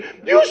affected you.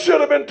 You should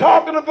have been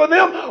talking to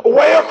them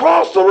way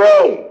across the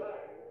room.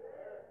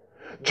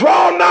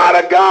 Draw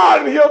nigh to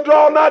God and he'll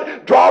draw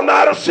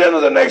nigh to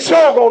sinners, and they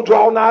sure gonna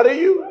draw nigh to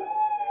you.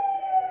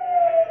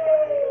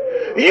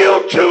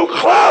 You too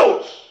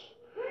close.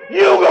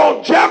 You're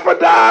going to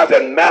jeopardize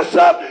and mess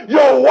up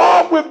your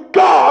walk with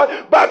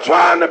God by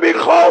trying to be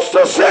close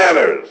to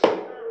sinners.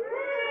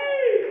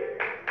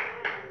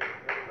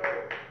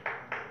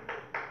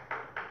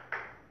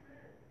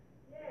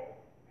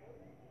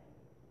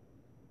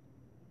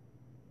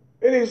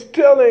 And he's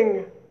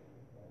telling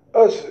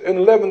us in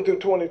 11 through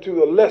 22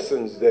 the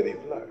lessons that he's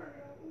learned.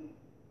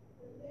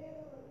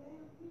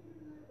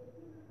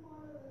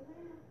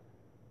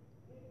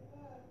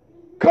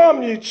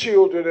 Come, ye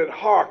children, and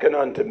hearken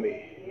unto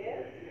me.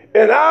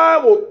 And I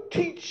will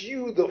teach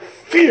you the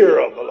fear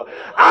of the Lord.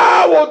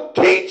 I will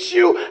teach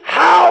you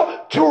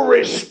how to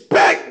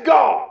respect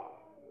God.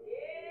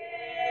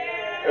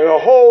 And a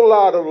whole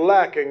lot of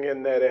lacking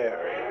in that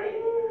area.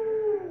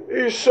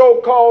 These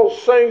so-called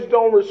saints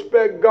don't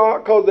respect God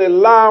because they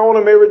lie on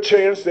him every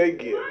chance they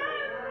get.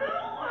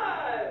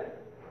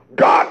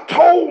 God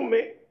told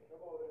me.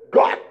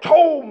 God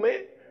told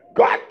me.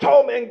 God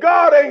told me, and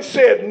God ain't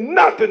said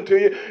nothing to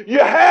you. You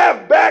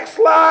have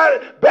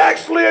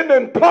backslidden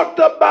and plucked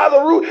up by the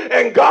root,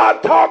 and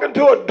God talking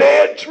to a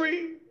dead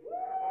tree.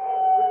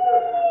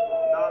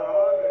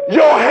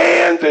 Your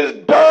hands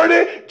is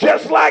dirty,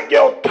 just like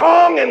your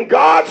tongue, and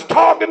God's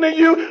talking to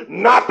you.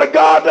 Not the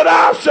God that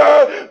I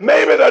serve,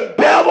 maybe the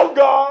devil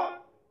God,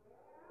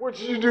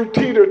 which you do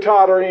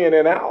teeter-totter in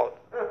and out.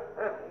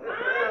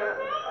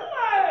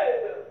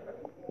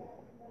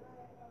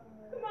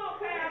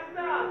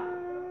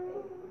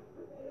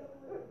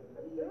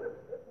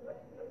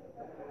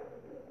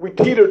 We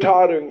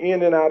teeter-tottering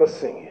in and out of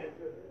sin.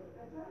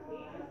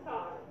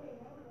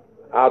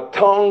 Our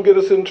tongue get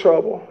us in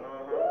trouble.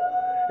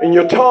 And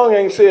your tongue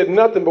ain't said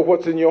nothing but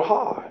what's in your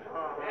heart.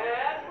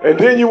 And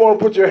then you want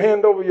to put your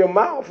hand over your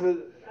mouth.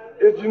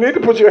 You need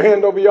to put your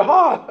hand over your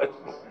heart.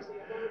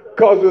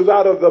 Because it's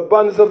out of the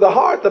abundance of the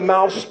heart the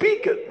mouth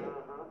speaketh.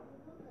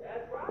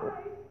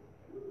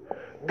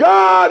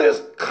 God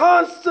is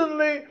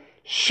constantly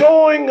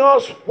showing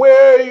us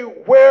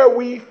where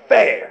we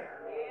fare.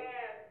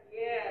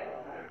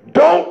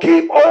 Don't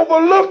keep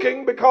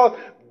overlooking, because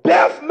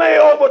death may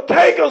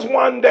overtake us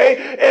one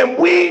day and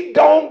we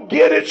don't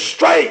get it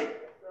straight.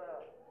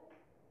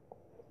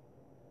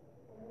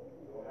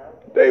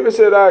 David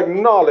said, I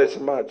acknowledge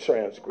my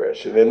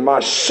transgression and my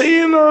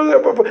sin.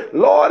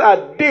 Lord,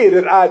 I did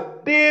it. I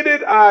did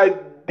it. I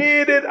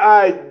did it.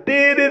 I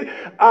did it.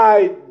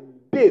 I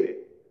did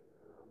it.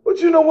 But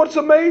you know what's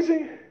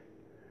amazing?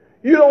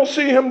 You don't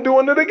see him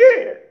doing it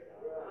again.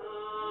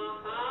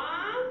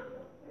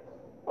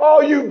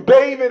 All you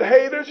David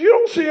haters, you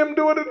don't see him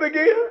doing it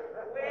again.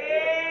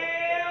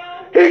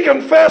 He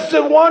confessed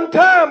it one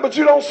time, but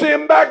you don't see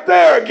him back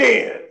there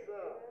again.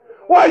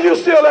 Why are you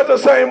still at the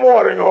same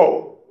watering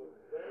hole?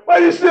 Why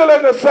are you still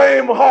in the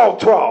same hog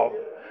trough?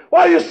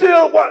 Why are you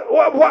still, what?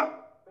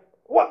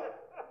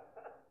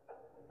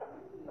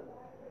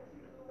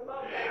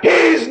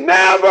 He's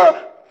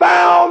never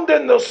found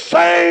in the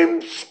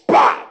same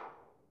spot.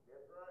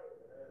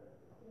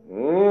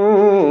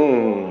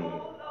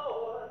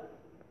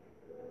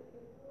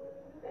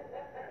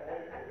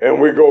 And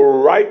we go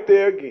right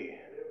there again.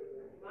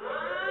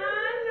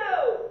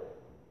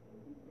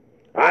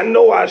 I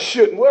know I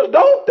shouldn't. Well,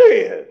 don't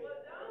then.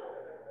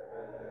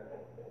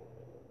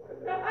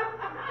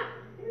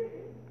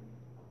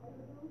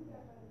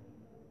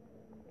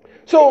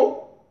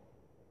 So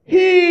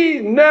he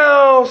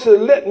now said,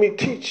 let me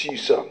teach you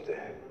something.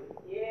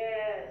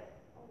 Yes.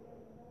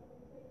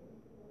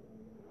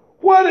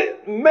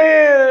 What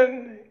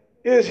man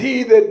is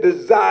he that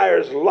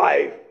desires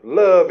life,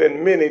 love,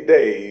 and many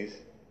days,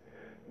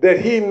 that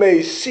he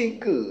may see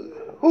good?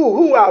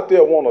 Who out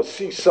there want to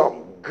see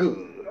something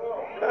good?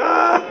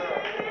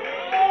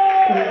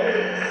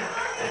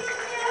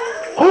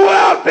 Who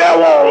out there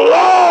want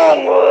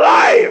long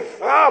life?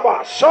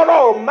 Aba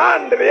sono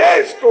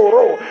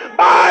mandriestoro.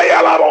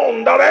 Baya la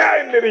bonda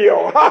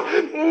rendio.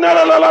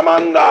 La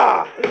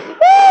manda.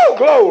 Oh,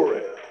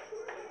 glory.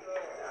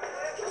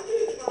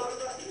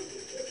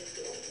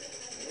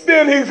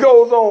 Then he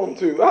goes on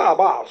to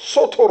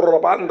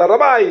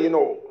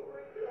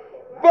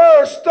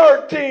verse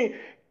 13,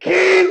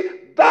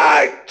 keep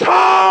thy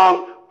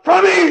tongue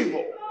from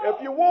evil.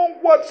 If you want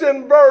what's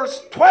in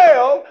verse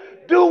 12,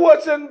 do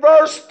what's in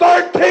verse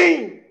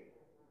 13.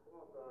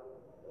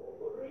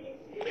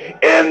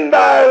 In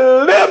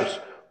thy lips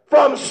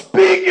from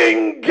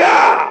speaking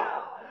guile,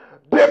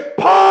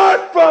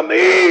 depart from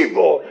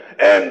evil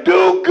and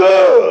do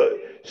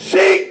good.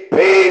 Seek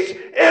peace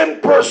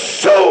and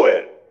pursue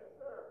it.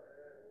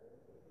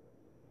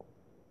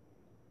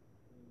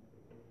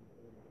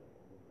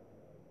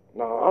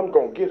 Now, I'm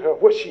going to get her.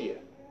 Where's she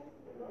at?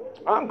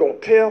 I'm going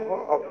to tell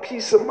her a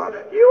piece of my...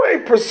 You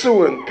ain't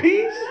pursuing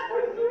peace.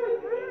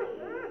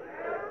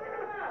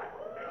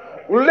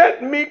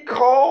 Let me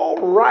call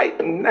right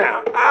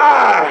now.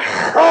 I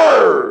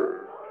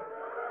heard.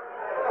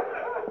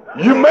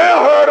 You may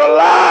have heard a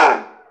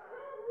lie.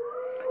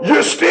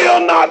 You're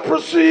still not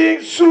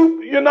pursuing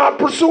soup. You're not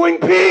pursuing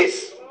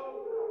peace.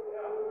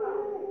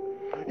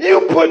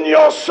 You're putting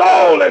your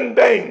soul in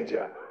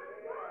danger.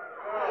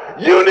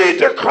 You need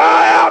to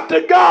cry out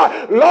to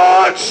God,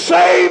 Lord,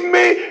 save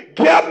me.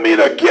 Get me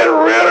to get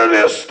rid of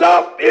this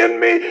stuff in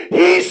me.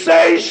 He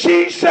say,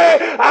 she say,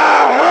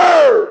 I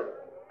heard.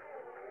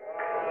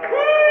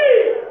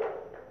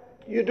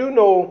 You do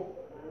know,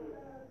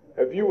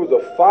 if you was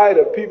a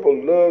fighter, people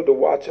love to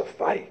watch a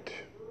fight.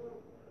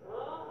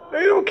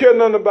 They don't care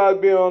nothing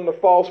about being on the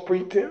false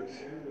pretense.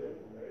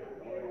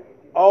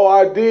 Oh,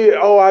 I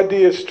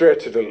did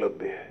stretch it a little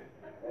bit.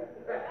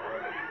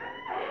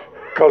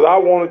 Because I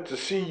wanted to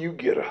see you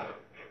get her.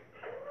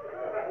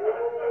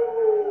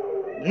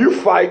 You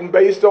fighting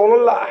based on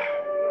a lie.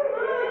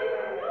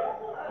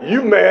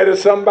 You mad at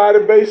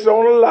somebody based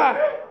on a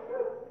lie.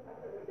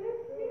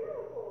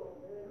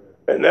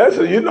 And that's,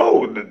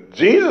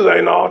 Jesus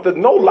ain't authored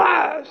no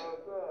lies.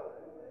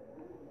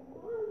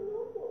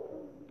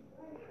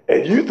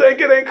 And you think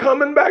it ain't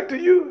coming back to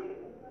you?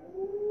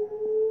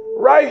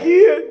 Right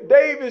here,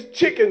 David's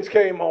chickens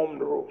came home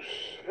to roost.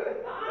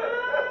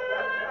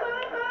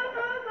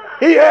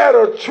 He had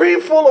a tree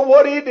full of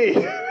what he did.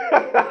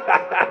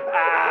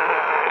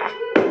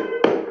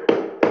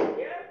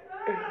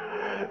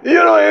 You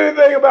know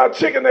anything about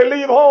chicken? They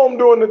leave home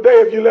during the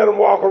day if you let them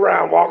walk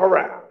around.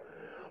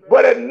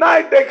 But at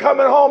night, they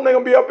coming home, they're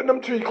going to be up in them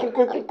trees.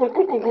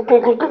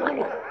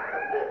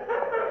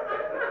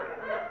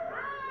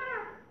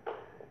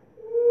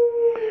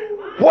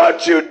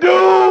 What you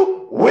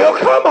do will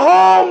come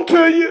home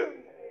to you.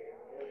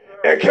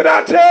 And can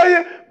I tell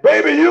you,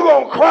 baby, you're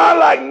going to cry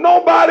like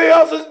nobody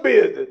else's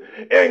business.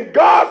 And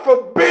God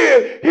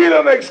forbid he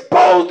done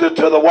exposed it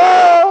to the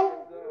world.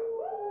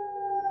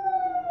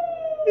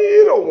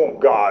 You don't want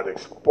God to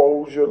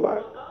expose your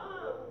life.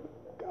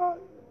 God,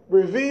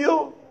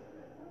 reveal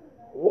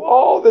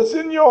all that's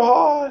in your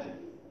heart.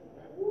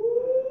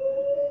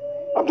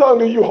 I'm talking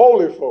to you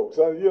holy folks.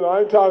 I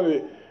ain't talking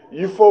to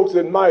you folks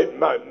that might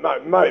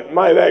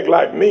act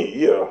like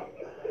me.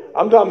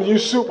 I'm talking to you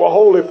super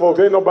holy folks.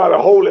 Ain't nobody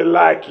holy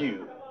like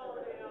you.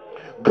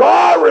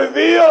 God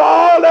revealed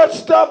all that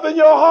stuff in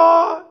your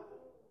heart.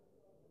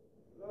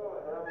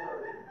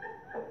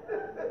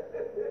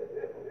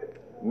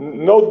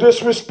 No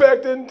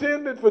disrespect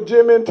intended for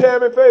Jimmy and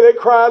Tammy Faye. They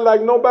cried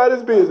like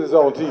nobody's business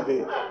on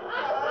TV.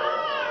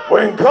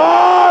 When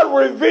God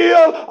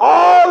revealed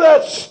all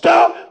that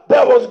stuff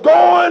that was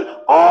going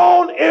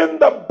on in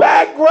the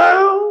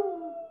background,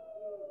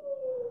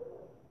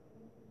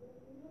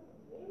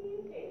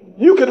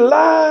 you could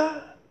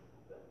lie.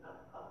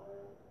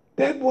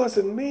 That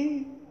wasn't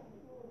me.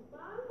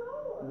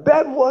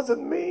 That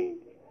wasn't me.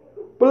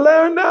 But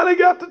Larry, now they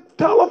got the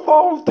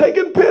telephones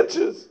taking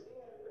pictures.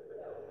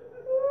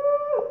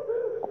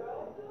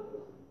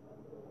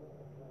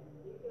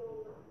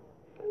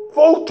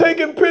 Folks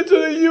taking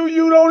pictures of you,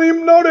 you don't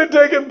even know they're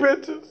taking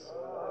pictures.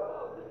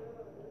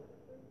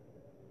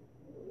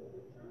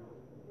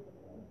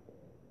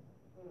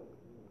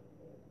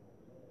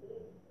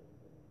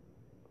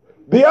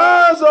 The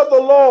eyes of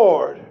the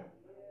Lord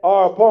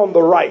are upon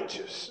the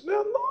righteous.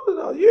 Now,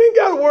 no, you ain't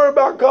got to worry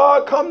about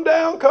God. Come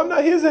down.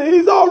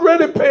 He's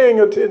already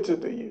paying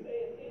attention to you.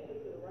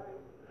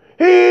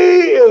 He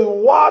is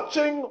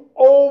watching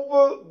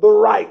over the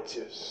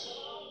righteous.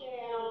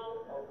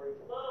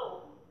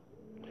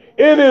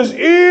 And his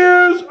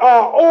ears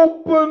are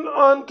open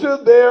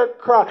unto their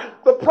cry.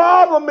 The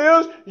problem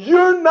is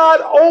you're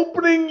not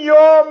opening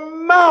your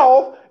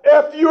mouth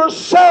if you're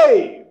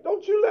saved.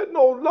 Don't you let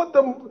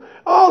them,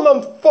 all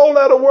them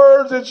 4-letter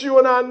words that you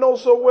and I know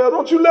so well,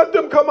 don't you let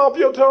them come off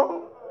your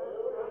tongue.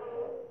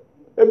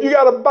 If you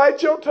got to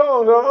bite your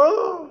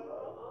tongue,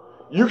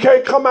 you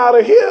can't come out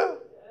of here.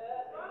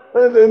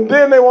 And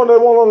then they want to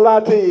lie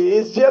to you.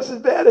 It's just as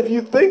bad if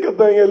you think a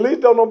thing. At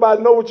least don't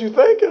nobody know what you're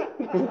thinking.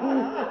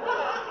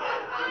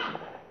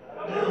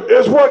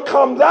 It's what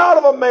comes out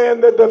of a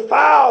man that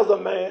defiles a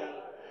man.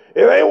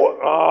 It ain't,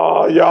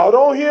 y'all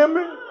don't hear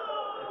me?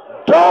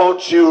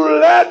 Don't you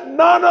let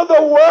none of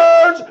the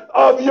words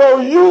of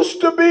your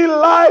used to be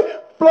life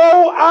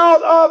flow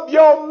out of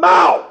your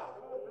mouth.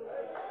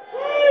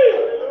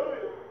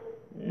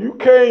 You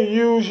can't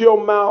use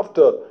your mouth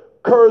to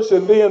curse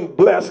and then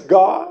bless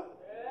God.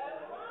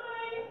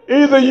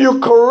 Either you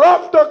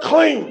corrupt or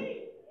clean.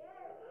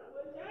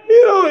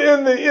 You know,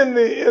 in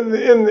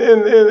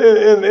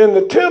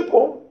the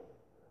temple,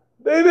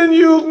 they didn't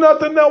use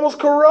nothing that was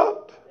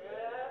corrupt,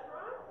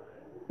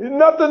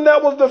 nothing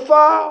that was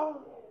defiled.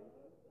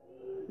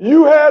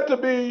 You had to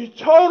be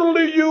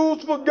totally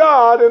used for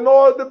God in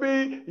order to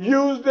be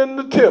used in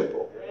the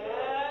temple.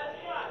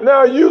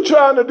 Now you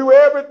trying to do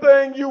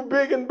everything you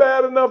big and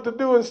bad enough to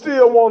do and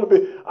still want to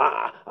be,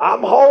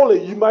 I'm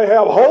holy. You might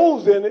have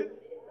holes in it.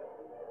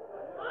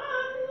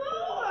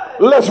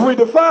 Unless we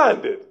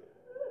defined it.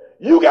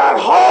 You got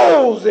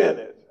holes in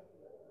it.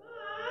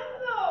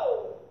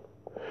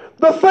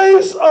 The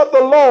face of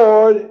the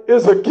Lord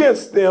is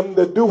against them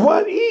that do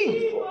what?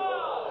 Evil.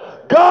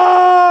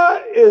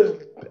 God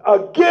is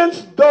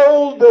against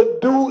those that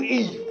do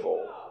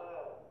evil.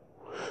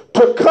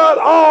 To cut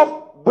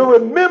off the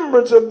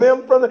remembrance of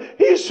them from the,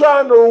 he's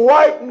trying to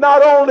wipe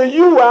not only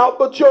you out,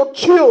 but your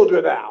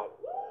children out.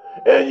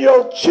 And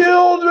your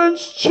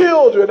children's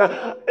children.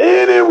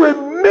 Any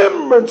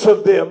remembrance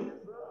of them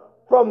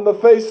from the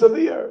face of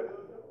the earth.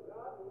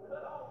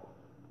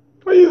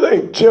 What do you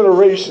think?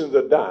 Generations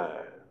are dying.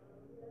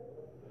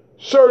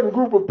 Certain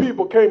group of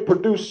people can't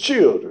produce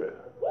children.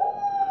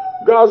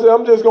 God said,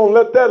 I'm just going to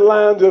let that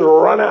line just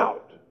run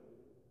out.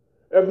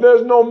 If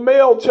there's no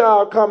male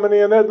child coming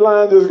in, that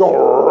line just going to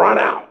run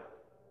out.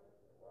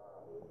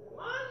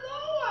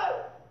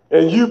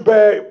 And you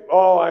beg,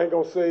 I ain't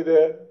going to say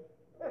that.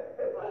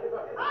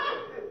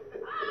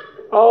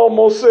 I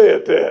almost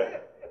said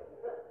that.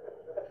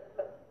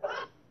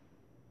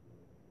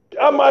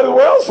 I might as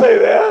well say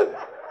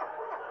that.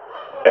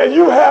 And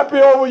you happy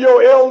over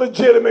your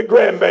illegitimate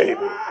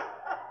grandbaby.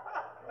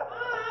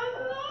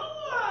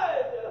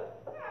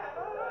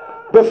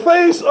 The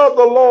face of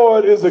the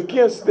Lord is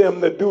against them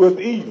that doeth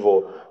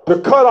evil, to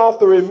cut off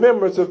the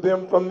remembrance of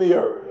them from the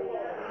earth.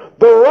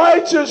 The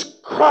righteous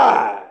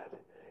cried,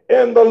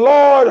 and the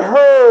Lord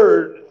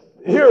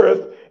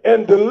heareth,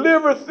 and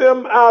delivereth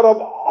them out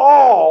of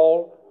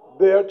all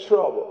their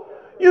trouble.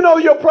 You know,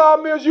 your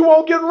problem is you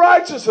won't get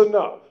righteous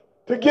enough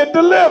to get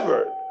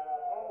delivered.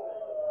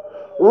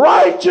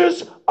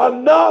 Righteous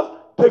enough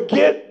to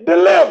get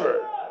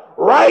delivered.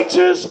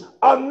 Righteous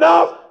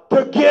enough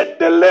to get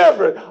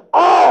delivered.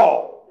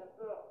 All.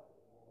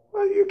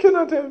 Well, you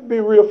cannot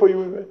be real for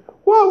you.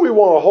 Why we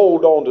want to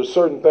hold on to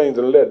certain things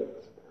and let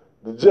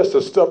just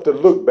the stuff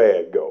that look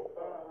bad go?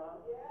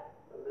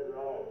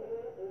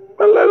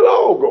 And let it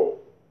all go.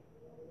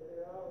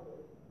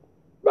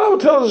 The Bible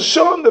tells us,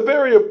 shun the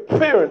very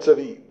appearance of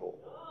evil.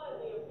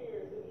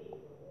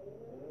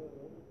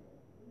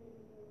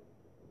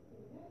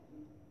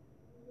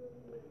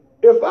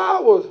 If I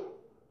was,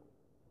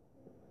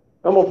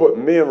 I'm going to put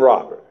me and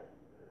Robert.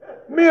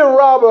 Me and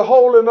Robert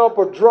holding up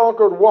a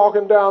drunkard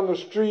walking down the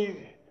street,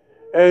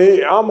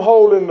 and I'm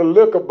holding the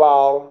liquor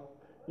bottle.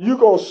 You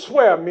going to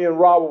swear me and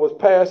Robert was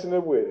passing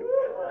it with him.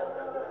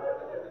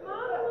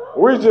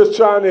 We're just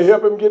trying to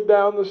help him get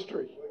down the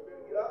street.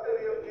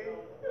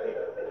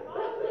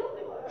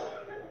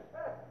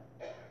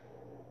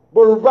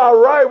 But by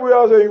right, we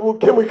all say, well,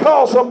 can we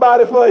call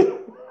somebody for you?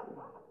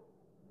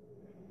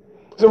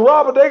 So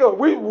Robert,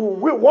 we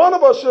one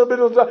of us should have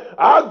been,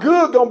 our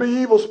good going to be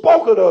evil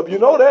spoken of. You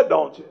know that,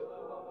 don't you?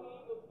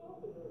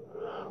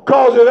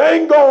 Because it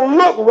ain't going to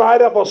look right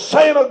if a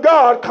saint of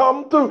God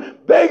come through.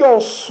 They going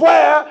to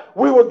swear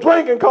we were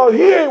drinking because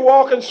he ain't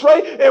walking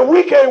straight, and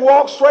we can't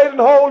walk straight and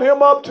hold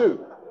him up too.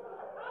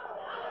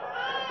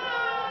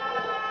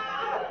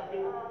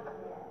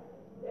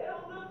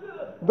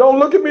 Don't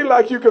look at me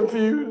like you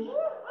confused.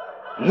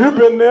 You've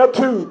been there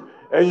too,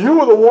 and you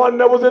were the one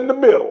that was in the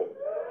middle.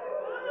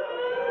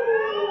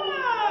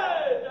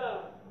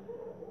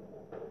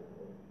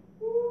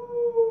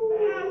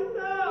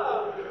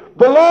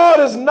 The Lord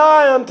is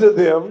nigh unto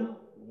them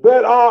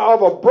that are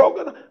of a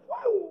broken.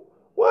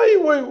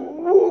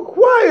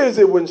 Why is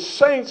it when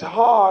saints'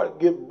 heart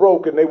get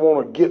broken, they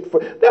want to get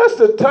free? That's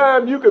the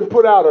time you can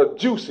put out a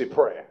juicy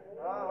prayer.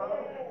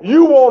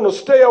 You want to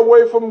stay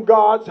away from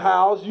God's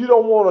house. You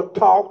don't want to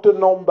talk to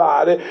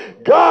nobody.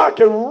 God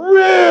can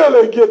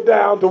really get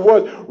down to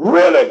what's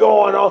really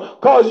going on,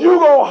 because you're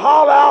going to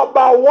holler out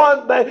about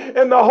one thing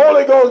and the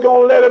Holy Ghost is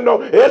going to let him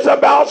know it's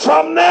about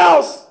something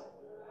else.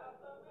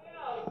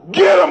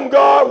 Get them,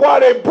 God, while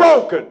they're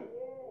broken.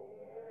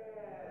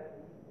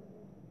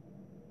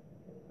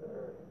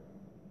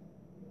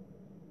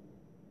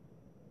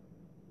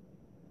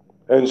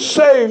 And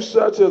save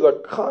such as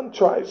a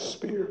contrite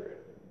spirit.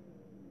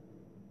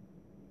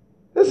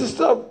 This is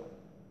stuff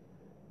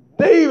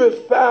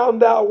David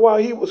found out while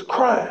he was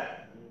crying.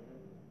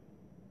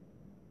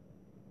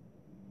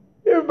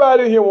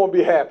 Everybody here won't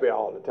be happy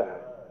all the time.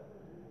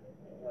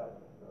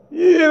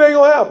 It ain't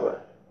going to happen.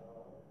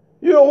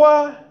 You know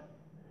why?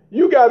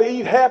 You got to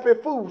eat happy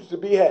foods to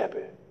be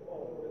happy.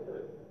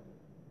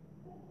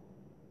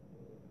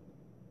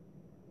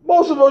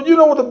 Most of us, you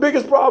know what the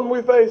biggest problem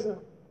we're facing?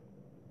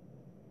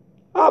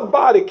 Our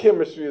body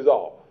chemistry is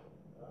off.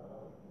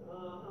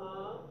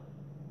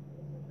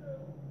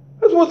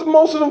 That's what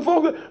most of them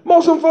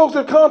folks that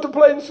are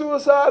contemplating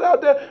suicide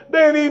out there,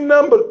 they ain't eating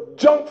nothing but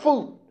junk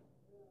food.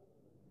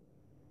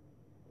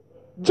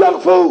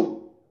 Junk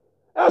food.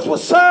 That's what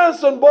science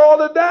done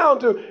boiled it down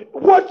to.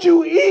 What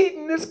you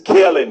eating is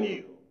killing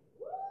you.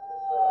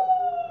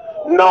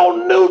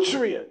 No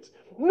nutrients,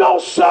 no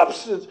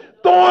substance,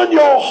 throwing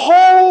your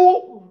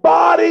whole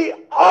body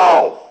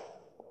off.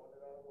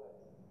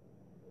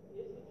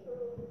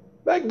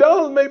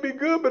 McDonald's may be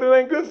good, but it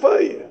ain't good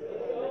for you.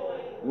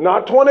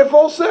 Not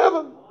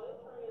 24/7.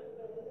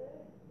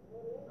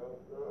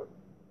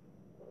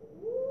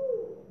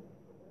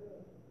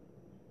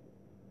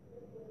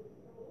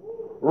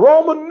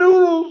 Ramen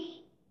noodles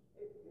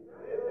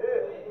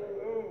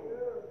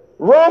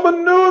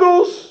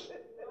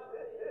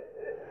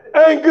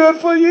ain't good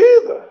for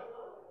you either.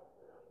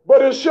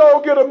 But it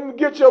sure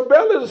get your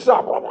belly to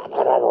stop.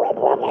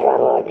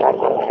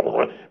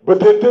 But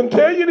they didn't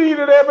tell you to eat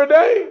it every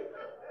day.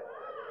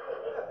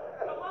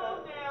 Come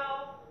on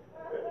now.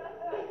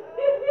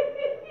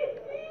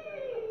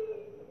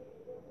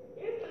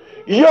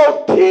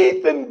 Your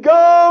teeth and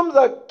gums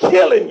are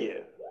killing you.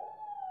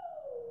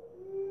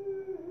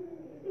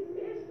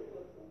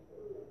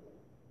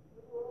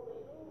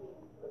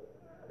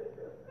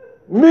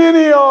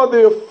 Many are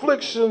the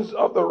afflictions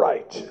of the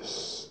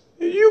righteous.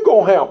 You're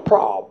going to have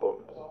problems.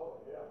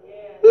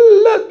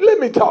 Let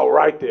me talk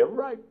right there.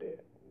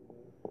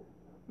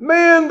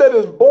 Man that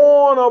is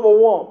born of a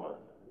woman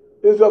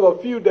is of a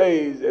few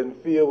days and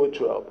filled with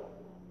trouble.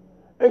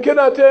 And can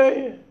I tell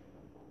you,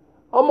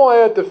 I'm going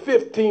to add the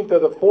 15th or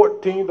the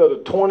 14th or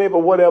the 20th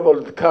or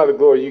whatever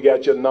category you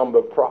got your number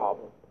of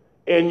problems.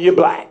 And you're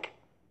black.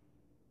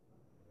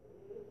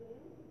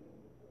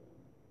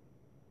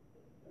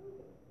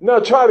 Now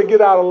try to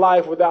get out of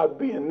life without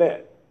being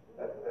that.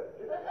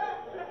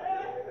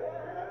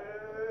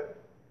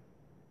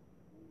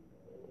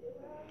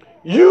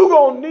 You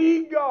going to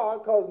need God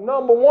because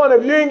number one,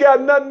 if you ain't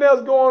got nothing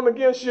else going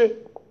against you,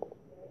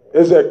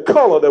 it's that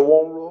color that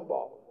won't rub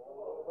off.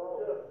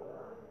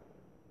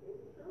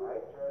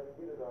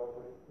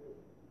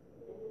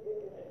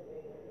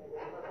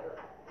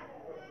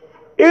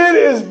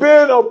 It has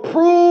been a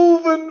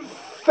proven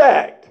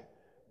fact.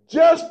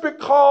 Just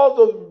because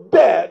of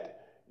that,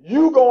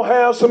 you're going to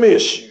have some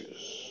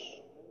issues.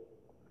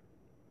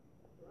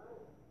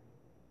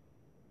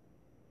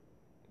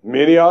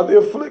 Many are the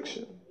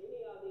afflictions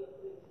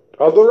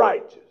of the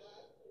righteous.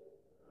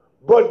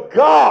 But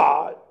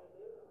God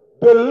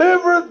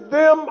delivered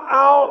them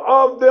out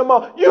of them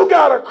all. You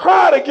got to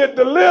cry to get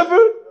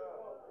delivered.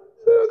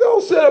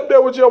 Don't sit up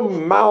there with your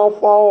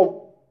mouth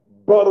all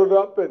buttered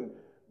up and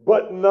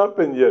buttoned up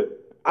and your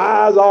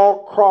eyes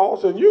all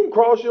crossed. And you can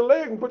cross your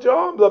leg and put your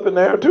arms up in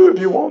the air too if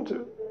you want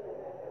to.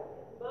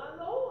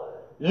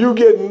 You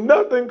get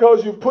nothing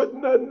because you put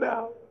nothing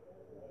out.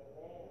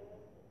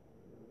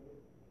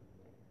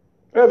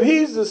 If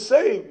he's the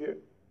Savior,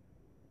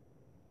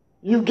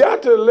 you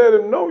got to let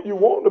him know you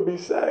want to be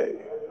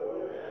saved.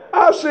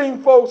 I've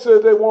seen folks say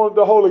they wanted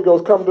the Holy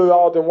Ghost come to the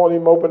altar and won't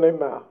even open their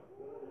mouth.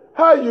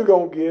 How you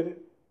going to get it?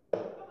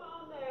 Come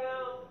on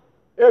now.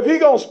 If he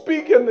going to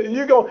speak,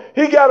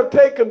 he got to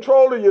take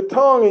control of your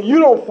tongue and you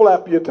don't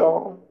flap your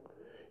tongue.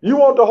 You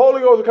want the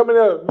Holy Ghost to come in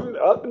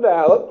there up and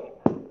down, up.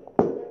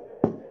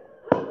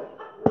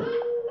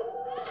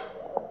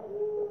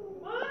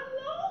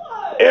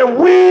 And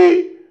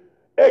we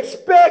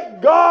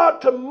expect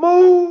God to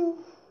move,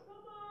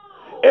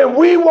 and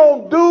we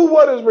won't do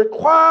what is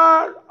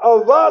required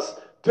of us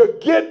to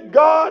get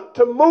God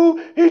to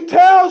move. He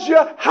tells you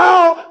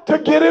how to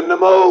get him to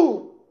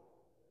move.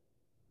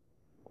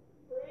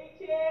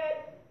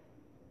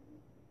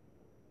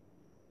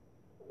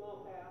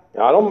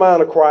 I don't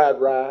mind a quiet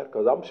ride,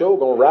 because I'm sure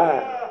going to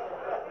ride.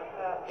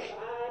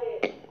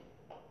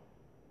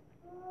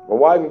 My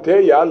wife can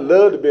tell you, I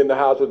love to be in the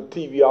house with the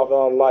TV off and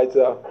all the lights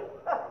out.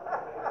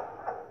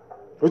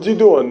 What you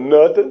doing?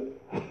 Nothing.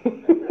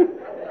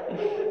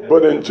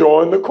 But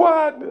enjoying the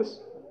quietness.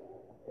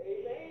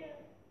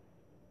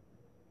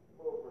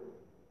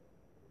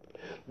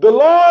 The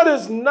Lord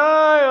is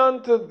nigh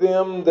unto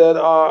them that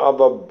are of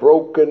a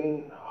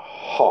broken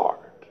heart.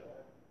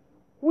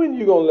 When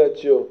you going to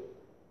let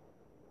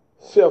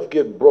yourself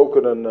get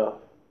broken enough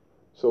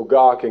so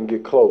God can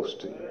get close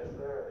to you?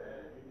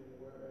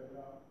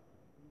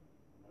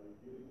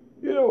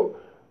 You know,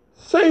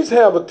 saints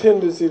have a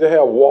tendency to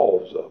have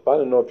walls up. I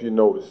don't know if you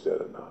noticed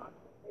that or not.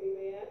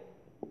 Amen.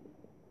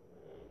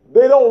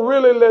 They don't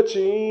really let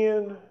you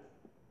in.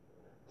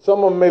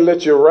 Some of them may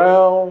let you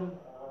around.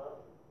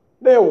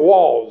 They have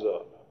walls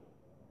up.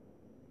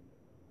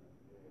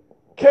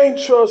 Can't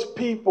trust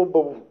people,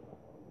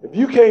 but if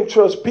you can't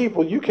trust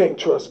people, you can't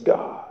trust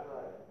God.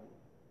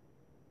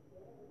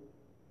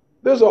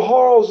 There's a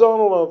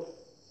horizontal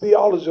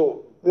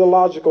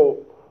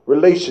theological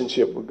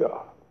relationship with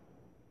God.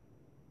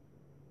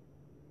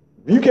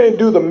 If you can't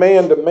do the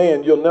man to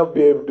man, you'll never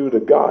be able to do the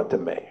God to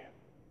man.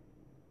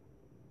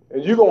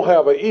 And you're going to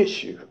have an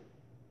issue.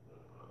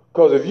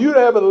 Because if you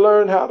haven't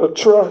learned how to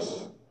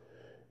trust,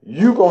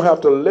 you're going to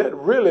have to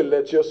really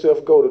let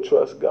yourself go to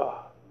trust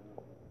God.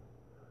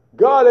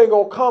 God ain't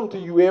going to come to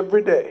you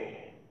every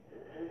day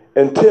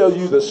and tell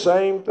you the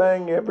same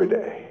thing every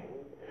day.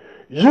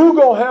 You're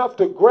going to have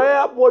to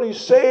grab what he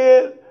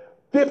said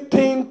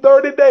 15,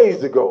 30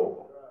 days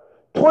ago,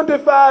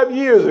 25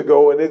 years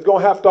ago, and it's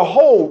going to have to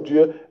hold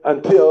you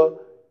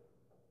until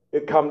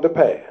it come to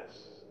pass.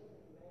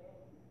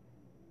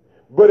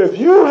 But if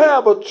you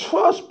have a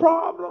trust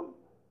problem,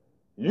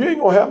 you ain't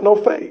going to have no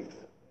faith.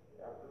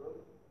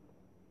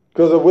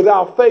 Because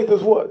without faith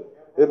is what?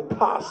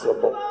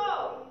 Impossible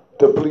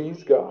to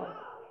please God.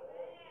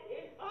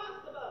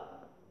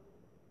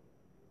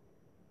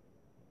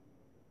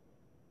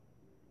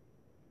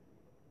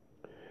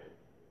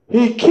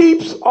 He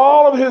keeps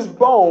all of his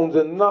bones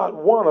and not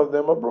one of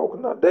them are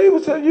broken. Now,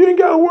 David said, you ain't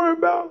got to worry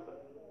about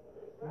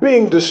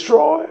being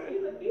destroyed.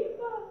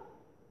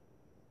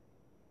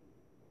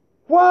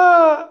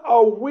 Why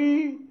are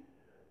we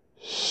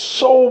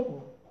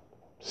so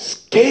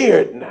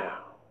scared now?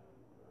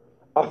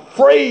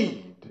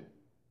 Afraid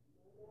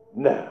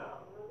now?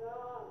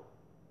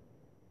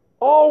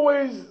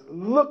 Always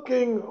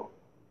looking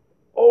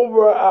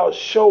over our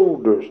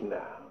shoulders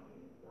now.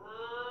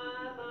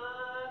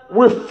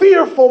 We're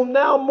fearful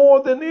now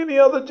more than any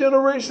other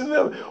generation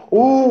ever.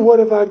 Ooh, what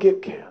if I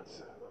get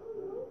cancer?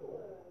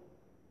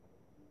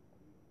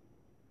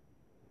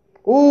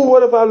 Ooh,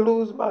 what if I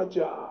lose my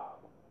job?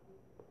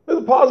 There's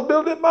a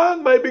possibility that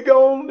mine may be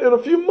gone in a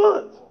few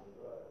months.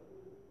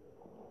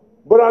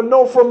 But I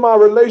know from my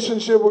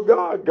relationship with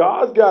God,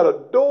 God's got a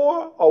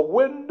door, a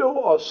window,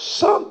 or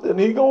something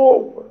he going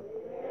to open.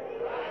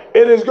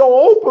 And it's going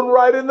to open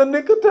right in the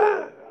nick of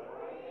time.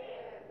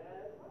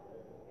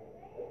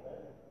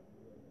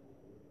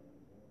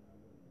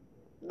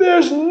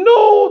 There's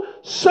no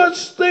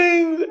such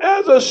thing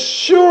as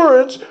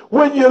assurance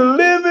when you're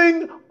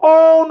living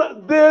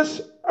on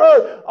this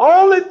earth.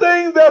 Only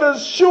thing that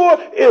is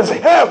sure is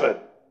heaven.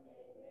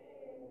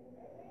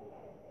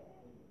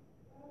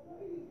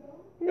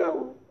 You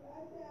know,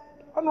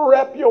 I'm going to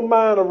wrap your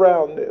mind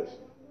around this.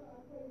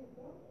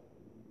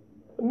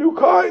 A new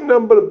car ain't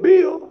nothing but a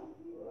bill.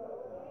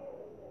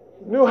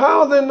 New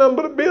house ain't nothing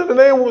but a bill. And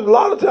there was a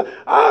lot of times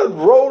I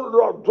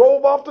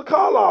drove off the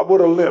car lot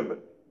with a lemon.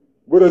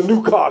 With a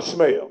new car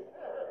smell.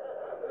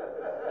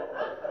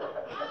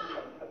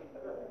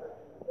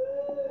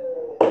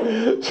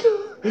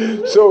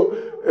 So,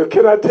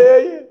 can I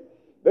tell you?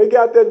 They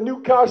got that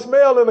new car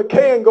smell in a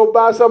can. Go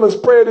buy some and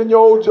spray it in your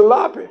old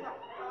jalopy.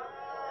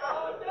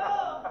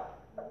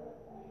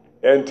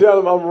 And tell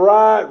them I'm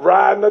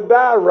riding or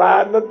die,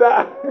 riding or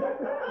die.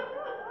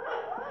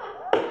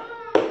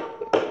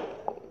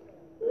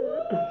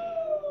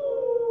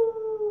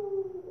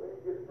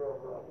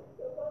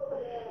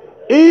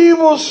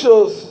 Evil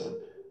shall,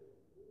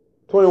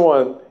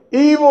 21,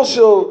 evil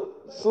shall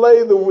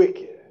slay the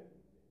wicked,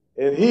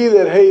 and he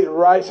that hate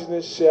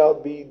righteousness shall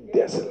be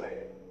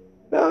desolate.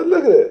 Now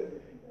look at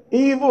it.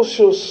 Evil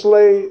shall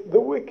slay the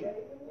wicked.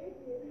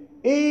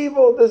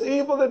 Evil, this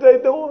evil that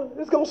they're doing,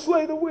 it's going to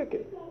slay the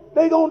wicked.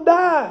 They're going to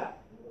die.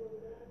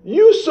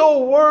 You're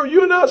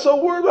not so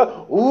worried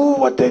about, ooh,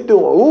 what they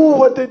doing, ooh,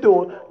 what they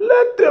doing.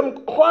 Let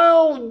them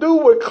clowns do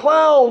what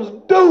clowns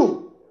do.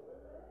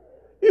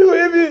 Did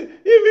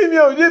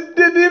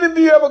any of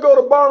you ever go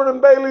to Barnum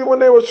and Bailey when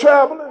they was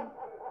traveling?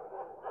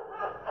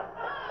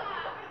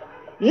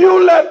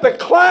 You let the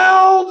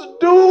clowns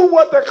do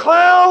what the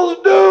clowns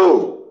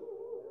do.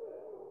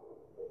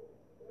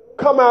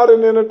 Come out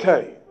and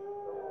entertain.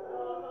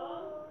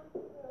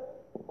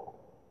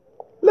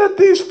 Let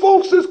these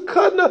folks that's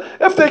cutting up,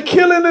 if they're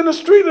killing in the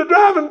street or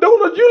driving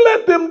donuts, you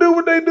let them do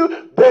what they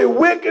do. Their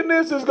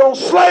wickedness is going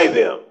to slay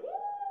them.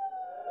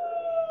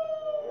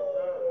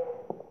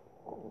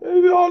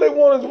 All they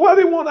want is, why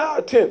they want our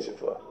attention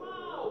for?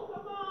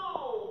 Come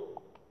on.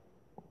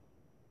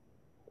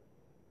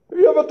 Have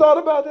you ever thought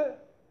about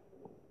that?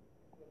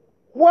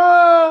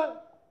 Why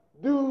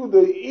do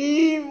the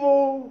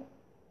evil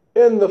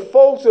and the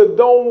folks that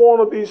don't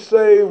want to be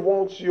saved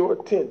want your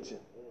attention?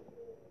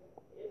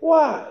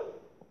 Why?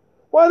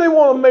 Why they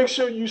want to make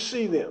sure you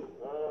see them?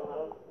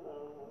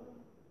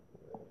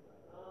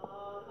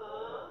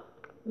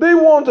 They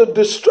want to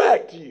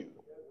distract you.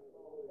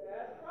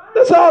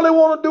 That's all they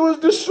want to do is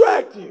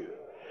distract you.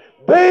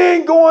 They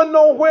ain't going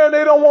nowhere and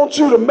they don't want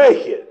you to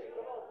make it.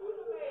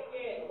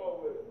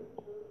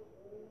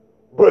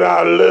 But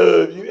I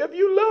love you. If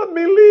you love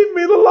me, leave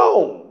me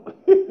alone.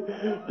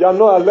 Y'all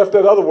know I left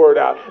that other word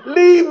out.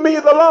 Leave me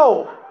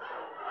alone.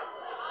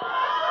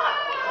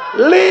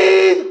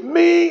 Leave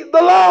me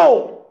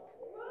alone.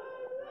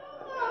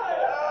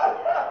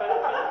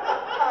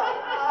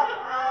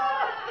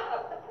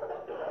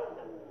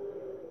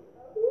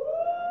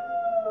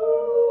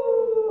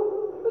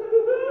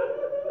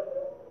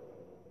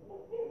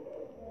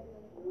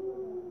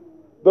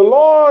 The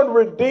Lord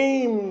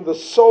redeemed the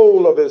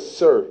soul of his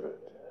servant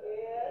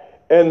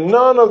and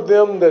none of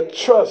them that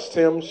trust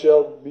him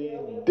shall be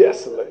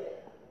desolate.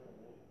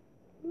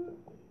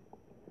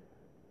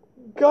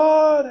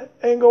 God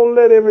ain't going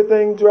to let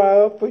everything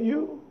dry up for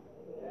you.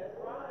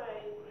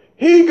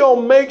 He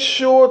going to make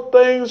sure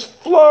things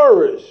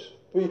flourish.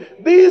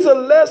 These are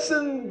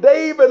lessons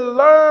David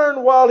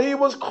learned while he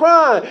was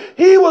crying.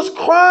 He was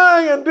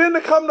crying, and then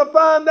to come to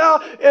find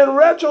out in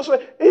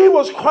retrospect, he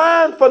was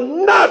crying for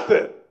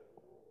nothing.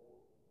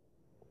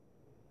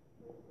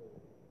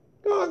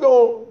 God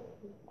going to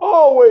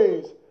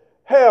always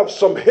have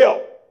some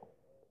help.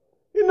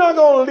 He's not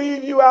going to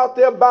leave you out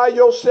there by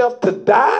yourself to die.